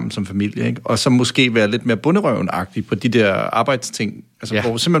bare er sammen som familie, ikke? Og så måske være lidt mere bunderøven-agtige på de der arbejdsting, altså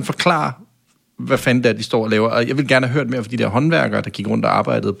hvor simpelthen forklare, hvad fanden det er, de står og laver. Og jeg vil gerne have hørt mere fra de der håndværkere, der gik rundt og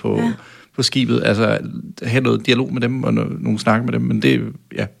arbejdede på skibet, altså have noget dialog med dem, og nogle snak med dem, men det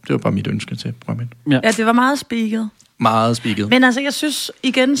var bare mit ønske til programmet. Ja, det var meget speaket. Meget speaket. Men altså, jeg synes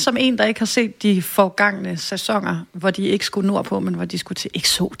igen, som en, der ikke har set de forgangne sæsoner, hvor de ikke skulle nordpå, men hvor de skulle til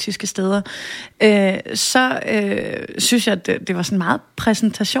eksotiske steder, så synes jeg, at det var sådan meget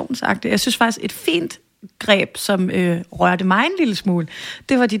præsentationsagtigt. Jeg synes faktisk, et fint greb, som rørte mig en lille smule,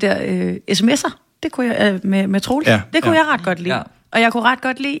 det var de der sms'er. Det kunne jeg, med Troels. Ja, det kunne jeg ret godt lide. Ja. Og jeg kunne ret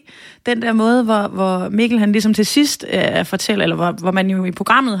godt lide den der måde, hvor Mikkel han ligesom til sidst fortæller, eller hvor man jo i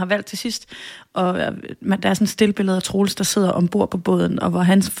programmet har valgt til sidst, og der er sådan et stillbillede af Troels, der sidder ombord på båden, og hvor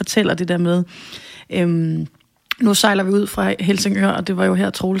han fortæller det der med, nu sejler vi ud fra Helsingør, og det var jo her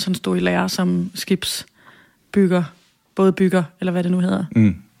Troels han stod i lære som skibsbygger, bådbygger, eller hvad det nu hedder.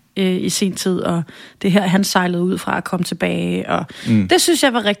 I sin tid, og det her, han sejlede ud fra at komme tilbage, og det synes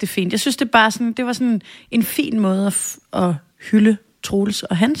jeg var rigtig fint. Jeg synes, det var sådan en fin måde at hylde Troels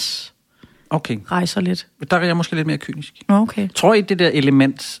og hans rejser lidt. Der er jeg måske lidt mere kynisk. Okay. Tror I, det der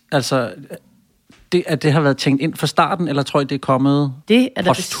element, altså, at det har været tænkt ind fra starten, eller tror I, det er kommet det er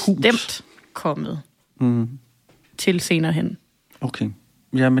der bestemt kommet til senere hen. Okay.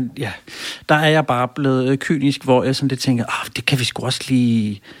 Jamen, der er jeg bare blevet kynisk, hvor jeg sådan lidt tænker, det kan vi sgu også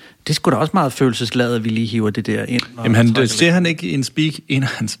lige. Det skulle da også meget følelsesladet, at vi lige hiver det der ind. Jamen, ser han ikke en speak, en af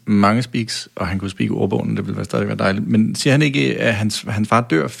hans mange speaks, og han kunne speak ordbogen, det ville stadig være dejligt, men siger han ikke, at hans far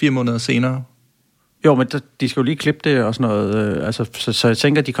dør 4 måneder senere? Jo, men de skal jo lige klippe det og sådan noget. Så jeg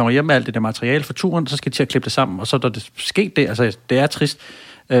tænker, at de kommer hjem med alt det der materiale for turen, så skal de til at klippe det sammen, og så er det sket det. Altså, det er trist,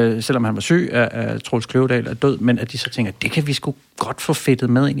 selvom han var syg af Troels Kløvedal er død, men at de så tænker, det kan vi sgu godt få fedtet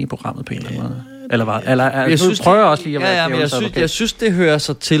med ind i programmet på en eller anden måde. Eller hvad? Jeg synes, prøver også lige at være men jeg synes, det hører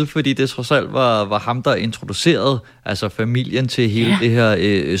sig til, fordi det trods alt var ham, der introducerede altså familien til hele det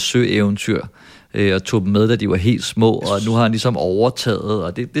her søeventyr, og tog dem med, da de var helt små, og nu har han ligesom overtaget,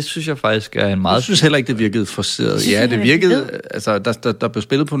 og det synes jeg faktisk er en meget... Jeg synes heller ikke, det virkede forceret. Ja, det virkede... Altså, der blev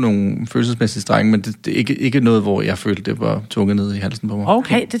spillet på nogle følelsesmæssige strenge, men det er ikke noget, hvor jeg følte, det var tunget ned i halsen på mig.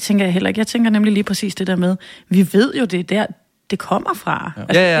 Okay, det tænker jeg heller ikke. Jeg tænker nemlig lige præcis det der med, vi ved jo, det er der, det kommer fra. Ja.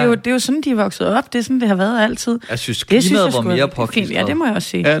 Altså, det er jo sådan, de er vokset op. Det er sådan, det har været altid. Jeg synes, klimaet var mere påklistret. Ja, det må jeg også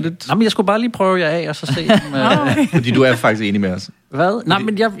sige. Ja, men jeg skulle bare lige prøve jer af, og så se. Fordi du er faktisk enig med os. Hvad? Nej,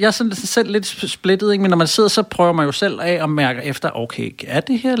 men jeg er sådan selv lidt splittet, ikke? Men når man sidder, så prøver man jo selv af og mærker efter, okay, er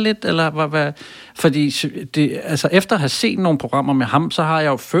det her lidt, eller hvad? Fordi altså, efter at have set nogle programmer med ham,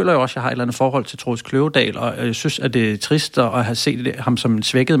 så føler jeg også, at jeg har et eller andet forhold til Troels Kløvedal, og jeg synes, at det er trist at have set ham som en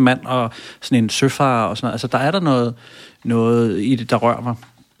svækket mand, og sådan en søfarer og sådan noget. Altså, der er der noget i det, der rører mig.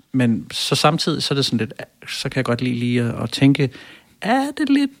 Men så samtidig, så er det sådan lidt, så kan jeg godt lige at tænke, er det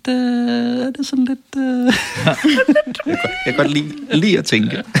sådan lidt... Jeg kan godt lide at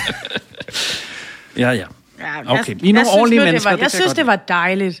tænke. Ja. Okay. Jeg synes, det var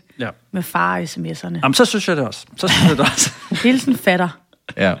dejligt med far-sms'erne. Jamen, så synes jeg det også. Hilsen fatter.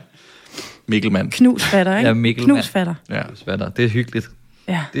 Ja. Mikkelmand. Knus fatter, ikke? Ja, Mikkelmand. Knus fatter. Ja, fatter. Det er hyggeligt.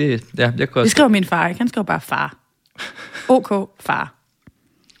 Ja. Det skriver min far, ikke? Han skriver bare far. OK, far.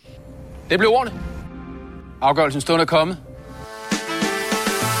 Det blev ordene. Afgørelsen stund er kommet.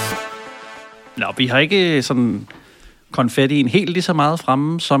 Nå, vi har ikke sådan konfettien helt lige så meget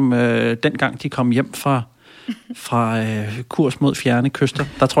fremme, som dengang de kom hjem fra kurs mod fjerne kyster.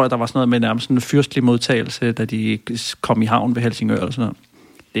 Der tror jeg, der var sådan noget med nærmest en fyrstelig modtagelse, da de kom i havn ved Helsingør eller sådan noget.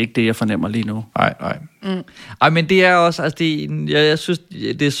 Det er ikke det, jeg fornemmer lige nu. Nej. Ej, men det er også, altså jeg synes,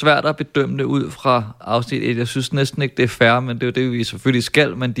 det er svært at bedømme det ud fra afsnit 1. Jeg synes næsten ikke, det er fair, men det er jo det, vi selvfølgelig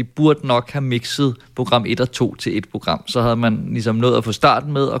skal, men de burde nok have mixet program 1 og 2 til et program. Så havde man ligesom nået at få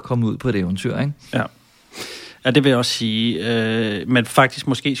starten med og komme ud på et eventyr, ikke? Ja. Ja, det vil jeg også sige. Men faktisk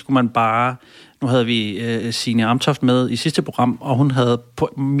måske skulle man bare... Nu havde vi Signe Amtoft med i sidste program, og hun havde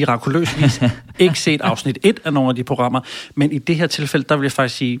på mirakuløs vis ikke set afsnit 1 af nogle af de programmer. Men i det her tilfælde, der vil jeg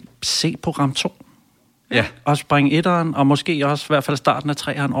faktisk sige, se program 2. Ja. Og springe 1'eren, og måske også i hvert fald starten af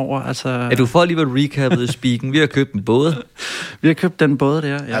 3'eren over. Altså... Ja, du får alligevel recappet i speaken. Vi har købt en båd. Vi har købt den båd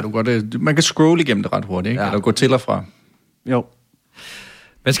der, ja. Man kan scrolle igennem det ret hurtigt, ikke? Ja. Eller gå til og fra. Jo.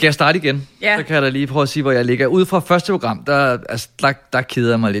 Men skal jeg starte igen? Ja. Så kan jeg da lige prøve at sige, hvor jeg ligger. Ud fra første program, der keder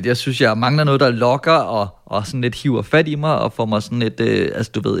jeg mig lidt. Jeg synes, jeg mangler noget, der lokker og sådan lidt hiver fat i mig, og får mig sådan et,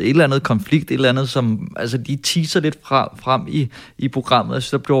 et eller andet konflikt, et eller andet, som, de teaser lidt frem i programmet. Jeg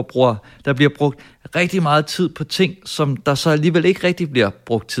synes, der bliver brugt rigtig meget tid på ting, som der så alligevel ikke rigtig bliver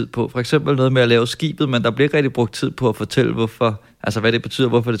brugt tid på. For eksempel noget med at lave skibet, men der bliver ikke rigtig brugt tid på at fortælle, hvad det betyder,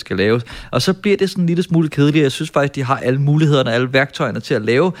 hvorfor det skal laves. Og så bliver det sådan en lille smule kedeligt. Jeg synes faktisk, de har alle mulighederne, alle værktøjerne til at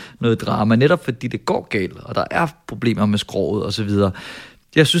lave noget drama, netop fordi det går galt, og der er problemer med skroget og så videre.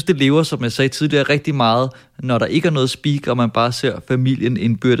 Jeg synes, det lever, som jeg sagde tidligere, rigtig meget, når der ikke er noget speak, og man bare ser familien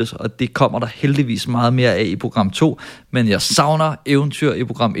indbyrdes, og det kommer der heldigvis meget mere af i program 2. Men jeg savner eventyr i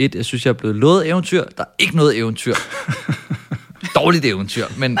program 1. Jeg synes, jeg er blevet lovet eventyr. Der er ikke noget eventyr. Dårligt eventyr.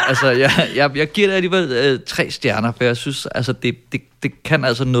 Men jeg giver det alligevel 3 stjerner, for jeg synes, det kan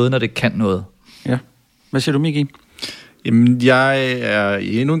altså noget, når det kan noget. Ja. Hvad siger du, Miki? Jamen, jeg er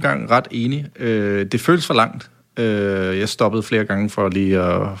endnu en gang ret enig. Det føles for langt. Jeg stoppede flere gange for lige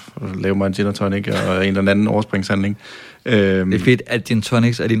at lave mig en gin and tonic og en eller anden overspringshandling. Det er fedt, at gin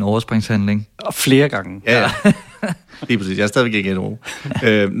tonics er din overspringshandling. Og flere gange. Ja. Lige præcis. Jeg er stadigvæk ikke endnu.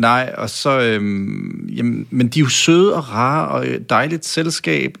 Nej, og så... men de er jo søde og rare og dejligt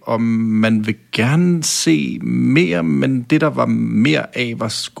selskab, og man vil gerne se mere, men det, der var mere af, var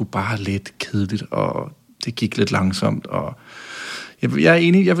sgu bare lidt kedeligt, og det gik lidt langsomt, og... Jeg er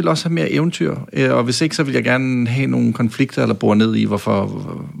enig, jeg vil også have mere eventyr, og hvis ikke, så vil jeg gerne have nogle konflikter, eller bore ned i,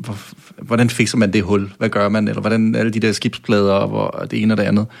 hvordan fikser man det hul, hvad gør man, eller hvordan alle de der skibsplader, og det ene og det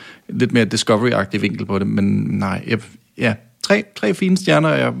andet. Lidt mere Discovery-agtig vinkel på det, men nej, 3 fine stjerner,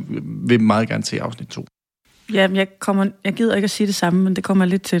 og jeg vil meget gerne se afsnit 2. Ja, jeg gider ikke at sige det samme, men det kommer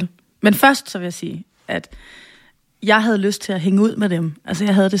lidt til. Men først så vil jeg sige, at jeg havde lyst til at hænge ud med dem. Altså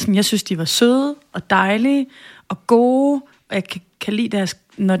jeg havde det sådan, jeg synes, de var søde og dejlige og gode, og jeg kan lide deres,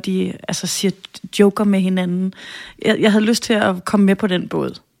 når de siger joker med hinanden. Jeg havde lyst til at komme med på den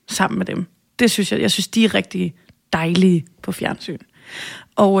båd sammen med dem. Det synes jeg synes, de er rigtig dejlige på fjernsyn.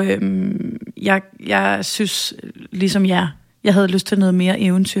 Og jeg synes, ligesom jeg havde lyst til noget mere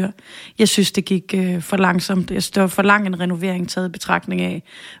eventyr. Jeg synes, det gik for langsomt. Jeg synes, det var for lang en renovering taget i betragtning af,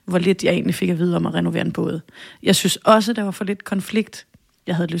 hvor lidt jeg egentlig fik at vide om at renovere en båd. Jeg synes også, der var for lidt konflikt.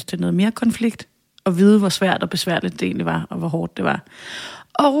 Jeg havde lyst til noget mere konflikt. Og vide, hvor svært og besværligt det egentlig var, og hvor hårdt det var.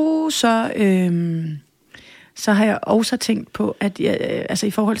 Og så har jeg også tænkt på, at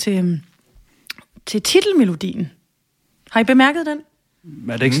i forhold til titelmelodien. Har I bemærket den?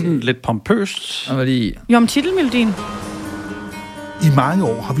 Er det ikke sådan lidt pompøst? Jo, om titelmelodien. I mange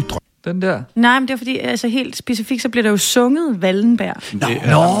år har vi drømt. Den der? Nej, men det er fordi, helt specifikt, så bliver der jo sunget Wallenberg.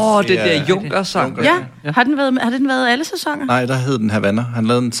 Det der Junker-sang. Ja. Har den været alle sæsoner? Nej, der hed den Havana. Han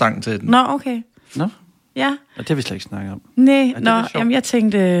lavede en sang til den. Nå, okay. Nå? Ja. Og det har vi slet ikke snakket om. Nej, jamen jeg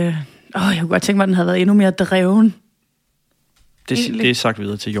tænkte... jeg kunne godt tænke mig, at den havde været endnu mere dreven. Det er sagt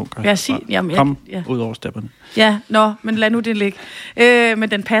videre til Junker. Kom ud over stepperne. Ja, men lad nu det ligge.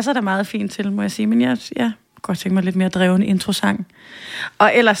 Men den passer da meget fint til, må jeg sige. Men jeg kunne godt tænke mig lidt mere dreven introsang.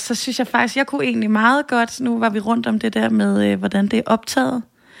 Og ellers, så synes jeg faktisk, jeg kunne egentlig meget godt... Nu var vi rundt om det der med, hvordan det er optaget.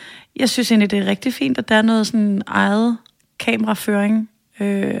 Jeg synes egentlig, det er rigtig fint, at der er noget sådan eget kameraføring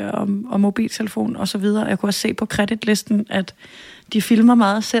og mobiltelefon og så videre. Jeg kunne også se på kreditlisten, at de filmer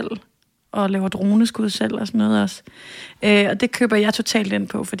meget selv og laver droneskud selv og sådan noget også. Og det køber jeg totalt ind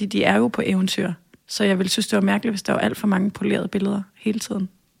på, fordi de er jo på eventyr. Så jeg ville synes, det var mærkeligt, hvis der var alt for mange polerede billeder hele tiden.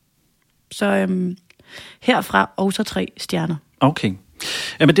 Så herfra også 3 stjerner. Okay.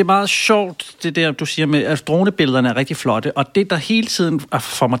 Jamen, det er meget sjovt, det der, du siger med, at dronebillederne er rigtig flotte, og det, der hele tiden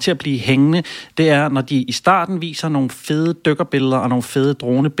får mig til at blive hængende, det er, når de i starten viser nogle fede dykkerbilleder og nogle fede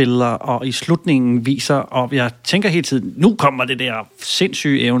dronebilleder, og i slutningen viser, og jeg tænker hele tiden, nu kommer det der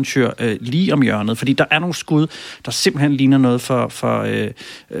sindssyge eventyr lige om hjørnet, fordi der er nogle skud, der simpelthen ligner noget for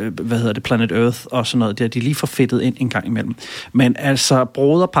Planet Earth og sådan noget, der de lige får fedtet ind en gang imellem. Men altså,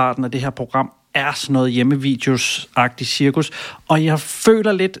 broderparten af det her program er sådan noget hjemmevideos-agtigt cirkus, og jeg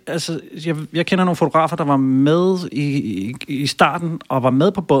føler lidt, altså, jeg kender nogle fotografer, der var med i starten, og var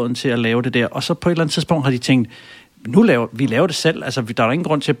med på båden til at lave det der, og så på et eller andet tidspunkt har de tænkt, vi laver det selv, altså der er ingen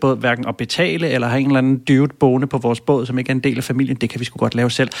grund til hverken at betale, eller have en eller anden dyrt boende på vores båd, som ikke er en del af familien, det kan vi sgu godt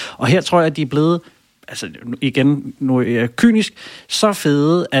lave selv. Og her tror jeg, at de er blevet altså igen, nu er jeg kynisk, så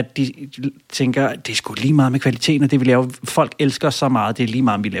fede, at de tænker, det er sgu lige meget med kvaliteten, og det vi laver. Folk elsker så meget, det er lige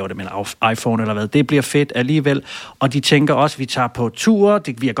meget, om vi laver det med en iPhone eller hvad. Det bliver fedt alligevel, og de tænker også, vi tager på tur,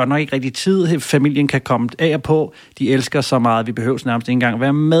 vi har godt nok ikke rigtig tid, familien kan komme af og på, de elsker så meget, vi behøver nærmest ikke engang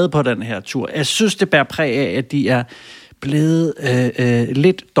være med på den her tur. Jeg synes, det bærer præg af, at de er blevet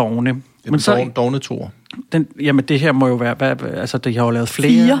lidt dovne. Men så dovne tur. Jamen, det her må jo være, altså, de har jo lavet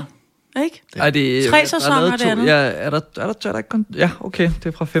flere. 4, ikke? Er det 3 sæsoner, det andet. Ja, er der ikke kun... Ja, okay, det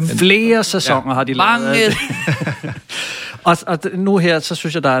er fra 15. Flere sæsoner har de lavet. Mange! og nu her, så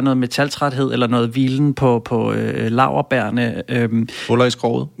synes jeg, der er noget metaltræthed, eller noget hvilen på laurbærne. Huller i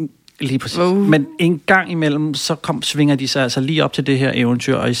skroget. Lige præcis. Men en gang imellem, så svinger de sig altså lige op til det her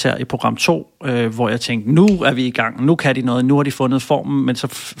eventyr, og især i program 2, hvor jeg tænkte, nu er vi i gang, nu kan de noget, nu har de fundet formen, men så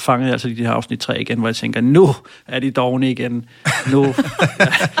fangede jeg altså de her afsnit 3 igen, hvor jeg tænker, nu er de dovne igen, nu.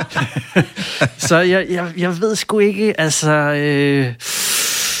 Så jeg ved sgu ikke, altså...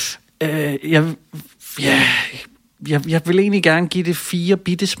 Jeg vil egentlig gerne give det 4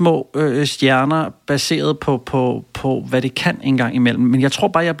 bittesmå stjerner, baseret på, hvad det kan en gang imellem. Men jeg tror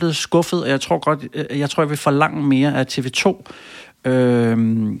bare, jeg er blevet skuffet, og jeg tror, jeg vil forlange mere af TV2.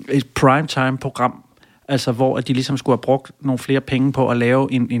 Et primetime-program, altså hvor de ligesom skulle have brugt nogle flere penge på at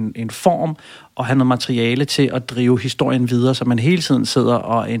lave en form, og have noget materiale til at drive historien videre, så man hele tiden sidder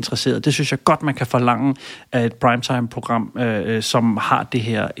og er interesseret. Det synes jeg godt, man kan forlange af et primetime-program, som har det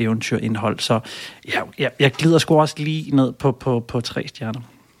her eventyrindhold. Så jeg glider sgu også lige ned på 3 stjerner.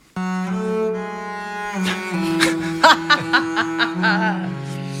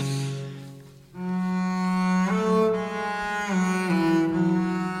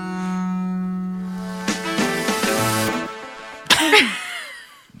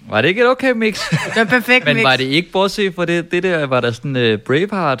 Var det ikke et okay mix? Det var perfekt mix. Men var det ikke, bortset fra det der, var der sådan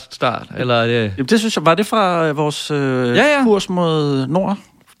Braveheart-start? Eller det? Jamen, det synes jeg, var det fra vores kurs mod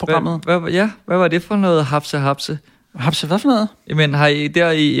Nord-programmet? Hvad var det for noget hapse? Hapse, hvad for noget? Jamen, har I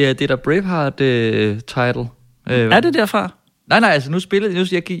der i det der Braveheart-title? Er det derfra? Nej, altså nu spiller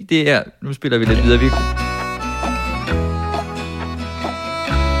vi lidt videre.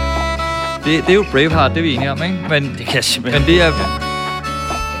 Det er jo Braveheart, det er vi enige om, ikke? Men det kan jeg simpelthen. Men det er...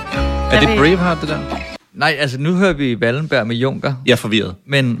 Er det Braveheart, det der? Nej, altså nu hører vi Wallenberg med Junker. Jeg er forvirret.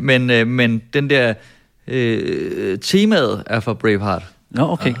 Men den der temaet er fra Braveheart.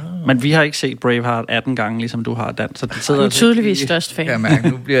 Nå, okay. Men vi har ikke set Braveheart 18 gange, ligesom du har, Dan. Så det sidder du er tydeligvis størst fan. Jeg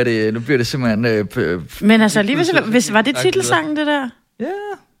mærker, nu bliver det simpelthen... Men altså, lige hvis var det titelsangen, det der? Ja.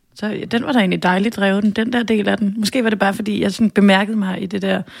 Så den var da egentlig dejligt drevet, den der del af den. Måske var det bare, fordi jeg sådan bemærkede mig i det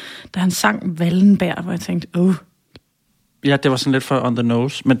der, da han sang Wallenberg, hvor jeg tænkte, Ja, det var sådan lidt for on the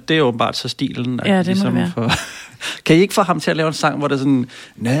nose, men det er åbenbart så stilen. Ja, det ligesom må det være. Kan I ikke få ham til at lave en sang, hvor det er sådan,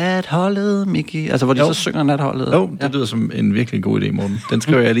 natholdet, Mickey? Altså, hvor de så synger natholdet? Jo, det lyder som en virkelig god idé, Morten. Den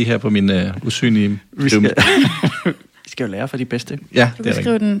skriver jeg lige her på min usynlige... Vi skal jo lære for de bedste. Ja, du kan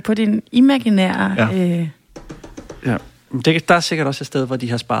skrive den på din imaginære... Ja. Der er sikkert også et sted, hvor de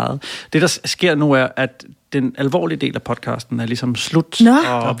har sparet. Det, der sker nu, er, at den alvorlige del af podcasten er ligesom slut,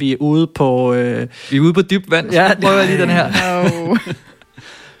 og vi er ude på... Vi er ude på dybt vand, så prøver jeg lige den her.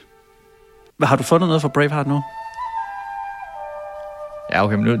 Har du fundet noget for Braveheart nu? Ja,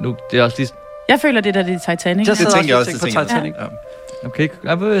 okay, men nu det er også lige... Jeg føler, det der det er Titanic. Det tænker jeg også, på Titanic. Ja. Okay.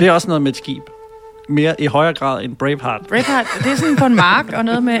 Det er også noget med et skib. Mere i højere grad end Braveheart. Braveheart, det er sådan på en mark og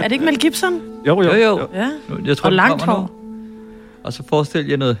noget med... Er det ikke Mel Gibson? Jo. Ja. Jeg tror, og langt hår. Og så forestil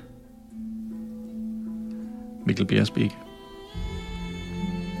jer noget... Mikkel Biersbæk.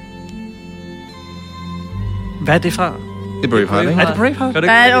 Hvad er det fra? Det er Braveheart, ikke? Er det Braveheart?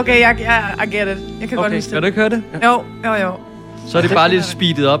 Ja, okay, I get it. Jeg kan godt huske det. Kan du ikke høre det? Jo. Så er det bare lidt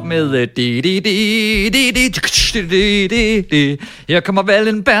speedet op med... Her kommer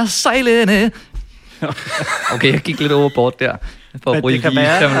Wallenberg sejlende. Okay, jeg gik lidt overbord der. For at det kan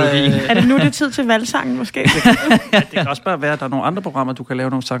være, er det nu, det er tid til valgsangen, måske? Det kan også bare være, at der er nogle andre programmer, du kan lave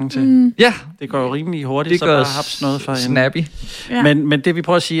nogle sange til. Ja. Det går jo rimelig hurtigt, det så bare haps noget for snappy. Ja. Men det vi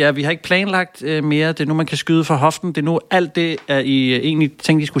prøver at sige er, at vi har ikke planlagt mere. Det er nu, man kan skyde for hoften. Det er nu alt det, at I egentlig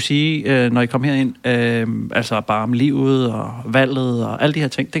tænkte, I skulle sige, når I kom herind. Altså bare om livet og valget og alle de her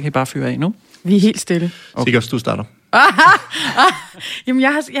ting. Det kan I bare fyre af nu. Vi er helt stille. Okay. Sikkert, du starter. Jamen,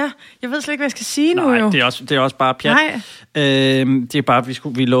 jeg ved slet ikke, hvad jeg skal sige nu. Nej, det er også bare pjat. Det er bare,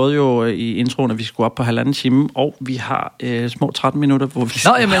 vi lovede jo i introen, at vi skulle op på 1,5 time, og vi har små 13 minutter, hvor vi...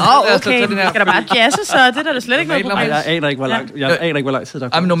 Nå, jamen, okay. Skal der bare jazze, så det der er slet ikke noget problem. Jeg aner ikke, hvor lang tid der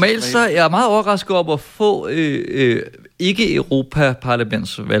kommer. Normalt så er jeg meget overrasket over, hvor få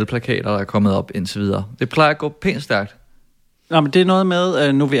ikke-Europa-parlaments valgplakater, der er kommet op indtil videre. Det plejer at gå pænt stærkt. Nå, men det er noget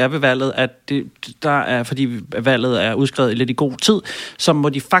med, nu vi er ved valget, at der er, fordi valget er udskrevet lidt i god tid, så må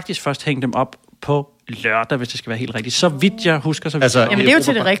de faktisk først hænge dem op på lørdag, hvis det skal være helt rigtigt. Så vidt jeg husker... Så altså, jamen, det er jo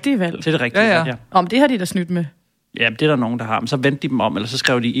til det rigtige valg. Til det rigtige valg, ja. Om det har de da snydt med. Ja, det er der nogen, der har. Men så vendte de dem om, eller så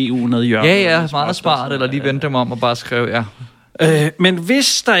skrev de EU ned i hjørnet. Ja, meget smart, eller de vendte dem om og bare skrev, ja. Men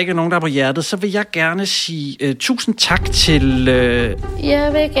hvis der ikke er nogen, der er på hjertet, så vil jeg gerne sige tusind tak til...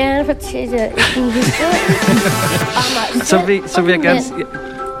 Jeg vil gerne fortælle jer en historie. så vil jeg gerne sige...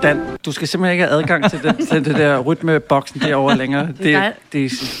 Dan, du skal simpelthen ikke have adgang til det der rytmeboksen derovre længere.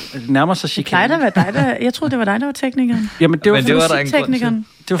 Det nærmer sig chikane. Jeg troede, det var dig, der var teknikeren. Jamen, det var der ingen grund til.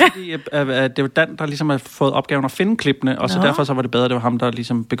 Det var fordi, at det var Dan, der ligesom har fået opgaven at finde klippene, og så derfor så var det bedre, det var ham, der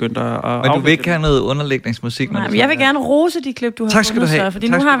ligesom begyndte at... Men du vil ikke have noget underlægningsmusik? Nej, men jeg vil gerne rose de klip, du har fundet. Tak skal du have. Fordi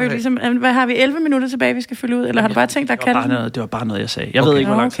nu har vi jo ligesom... Hvad har vi? 11 minutter tilbage, vi skal fylde ud? Eller har du bare tænkt dig at kalde det? Det var bare noget, jeg sagde. Jeg ved ikke,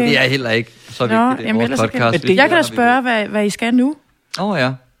 hvor lang tid. Det er heller ikke så vigtigt i vores podcast. Jeg kan da spørge, hvad I skal nu.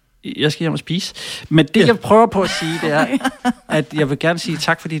 Ja. Jeg skal hjem og spise. Men det, jeg prøver på at sige, det er, at jeg vil gerne sige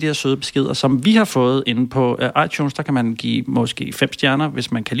tak for de der søde beskeder, som vi har fået inde på iTunes. Der kan man give måske 5 stjerner,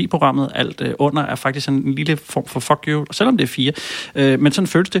 hvis man kan lide programmet. Alt under er faktisk en lille form for fuck you, selvom det er 4. Men sådan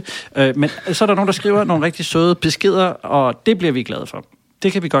føles det. Men så er der nogen, der skriver nogle rigtig søde beskeder, og det bliver vi glade for.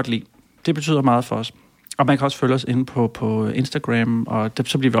 Det kan vi godt lide. Det betyder meget for os. Og man kan også følge os inde på Instagram, og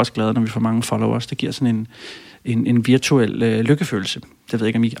så bliver vi også glade, når vi får mange followers. Det giver sådan en virtuel lykkefølelse. Det ved jeg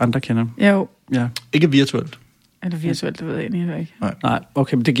ikke, om I andre kender. Jo. Ja. Ikke virtuelt. Eller virtuelt, det ved jeg egentlig ikke. Nej,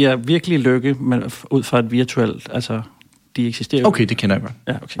 okay, men det giver virkelig lykke, men ud fra et virtuelt, altså, de eksisterer. Okay, det kender jeg godt.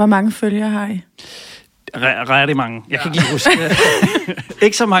 Ja, okay. Hvor mange følgere har I? Rigtig mange. Jeg kan ikke lige huske.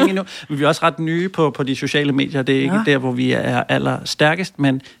 Ikke så mange endnu, men vi er også ret nye på de sociale medier. Det er ikke der, hvor vi er allerstærkest,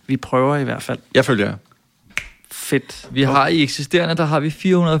 men vi prøver i hvert fald. Jeg følger jer. Fedt. Vi har i eksisterende, der har vi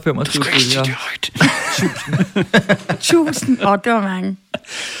 425 følgere. Du skal ikke 1000. Det var mange.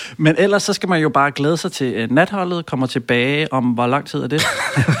 Men ellers så skal man jo bare glæde sig til natholdet kommer tilbage om, hvor lang tid er det?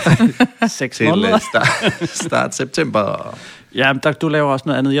 6 måneder. Start september. Ja, du laver også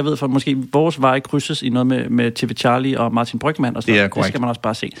noget andet. Jeg ved for måske vores veje krydses i noget med TV Charlie og Martin Brygmann og sådan noget. Det skal man også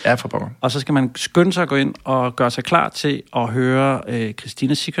bare se. Ja, for pokker. Og så skal man skynde sig at gå ind og gøre sig klar til at høre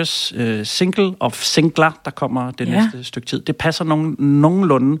Christina Sikkers single of singler, der kommer det næste stykke tid. Det passer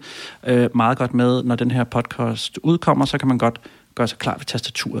nogenlunde meget godt med, når den her podcast udkommer, så kan man godt gøre sig klar ved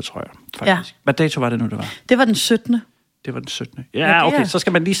tastaturet, tror jeg. Faktisk. Hvad dato var det nu, det var? Det var den 17. Det var den 17. Ja, okay, så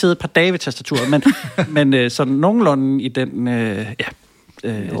skal man lige sidde et par dage ved tastaturet, men sådan nogenlunde i den,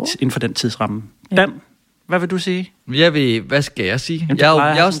 inden for den tidsramme. Dan, hvad vil du sige? Hvad skal jeg sige? Jeg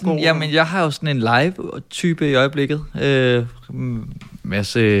har jo sådan en live-type i øjeblikket. Jeg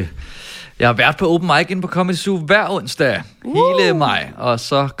har været på open mic inde på Comedy Zoo hver onsdag, hele maj, og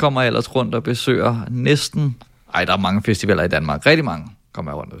så kommer jeg ellers rundt og besøger næsten... der er mange festivaler i Danmark, rigtig mange.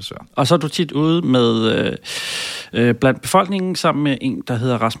 Kommer jeg rundt og besøger. Og så er du tit ude med blandt befolkningen sammen med en, der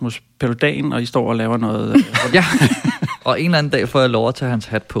hedder Rasmus Paludan, og I står og laver noget... Ja, og en eller anden dag får jeg lov at tage hans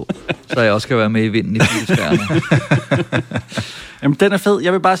hat på, så jeg også skal være med i vinden i filmsfærerne. Jamen, den er fed.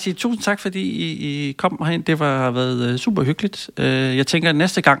 Jeg vil bare sige tusind tak, fordi I kom herhen. Det har været super hyggeligt. Jeg tænker, at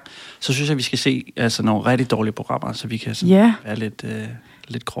næste gang, så synes jeg, vi skal se nogle rigtig dårlige programmer, så vi kan være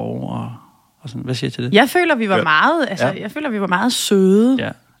lidt grove og sådan. Hvad siger jeg til det? Jeg føler, vi var meget, jeg føler, vi var meget søde. Ja.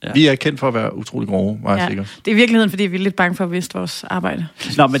 Vi er kendt for at være utrolig grove, meget sikkert. Det er i virkeligheden, fordi vi er lidt bange for at miste vores arbejde.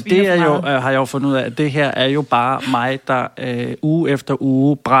 Nå, men det er jo, har jeg jo fundet ud af, at det her er jo bare mig, der uge efter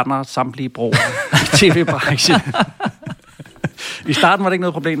uge brænder samtlige broer i tv-branchen. I starten var det ikke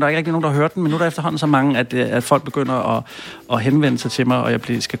noget problem, der er ikke rigtig nogen, der hørte den, men nu er der efterhånden så mange, at folk begynder at henvende sig til mig, og jeg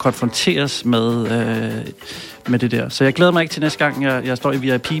skal konfronteres med det der. Så jeg glæder mig ikke til næste gang, jeg står i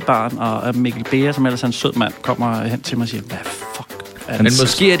VIP-baren, og Mikkel Beer, som ellers er en sød mand, kommer hen til mig og siger, hvad fuck? Men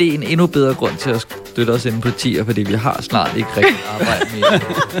måske er det en endnu bedre grund til at støtte os inde på tier, fordi vi har snart ikke rigtig arbejde mere.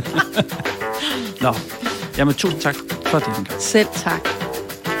 Nå, jamen tusind tak for det. Selv tak.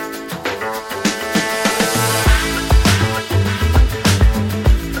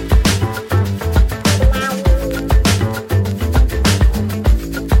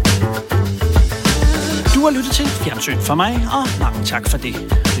 Du har lyttet til Fjernsyn for mig, og mange tak for det.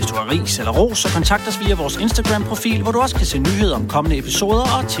 Hvis du har ris eller ros, så kontakt os via vores Instagram-profil, hvor du også kan se nyheder om kommende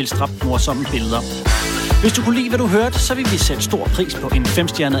episoder og tilstrap morsomme billeder. Hvis du kunne lide, hvad du hørte, så vil vi sætte stor pris på en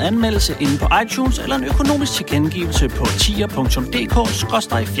 5-stjernet anmeldelse inde på iTunes eller en økonomisk tilkendegivelse på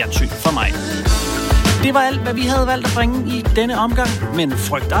tier.dk/fjernsyn for mig. Det var alt, hvad vi havde valgt at bringe i denne omgang, men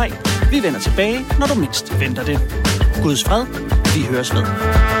frygt ej. Vi vender tilbage, når du mindst venter det. Guds fred. Vi høres ved.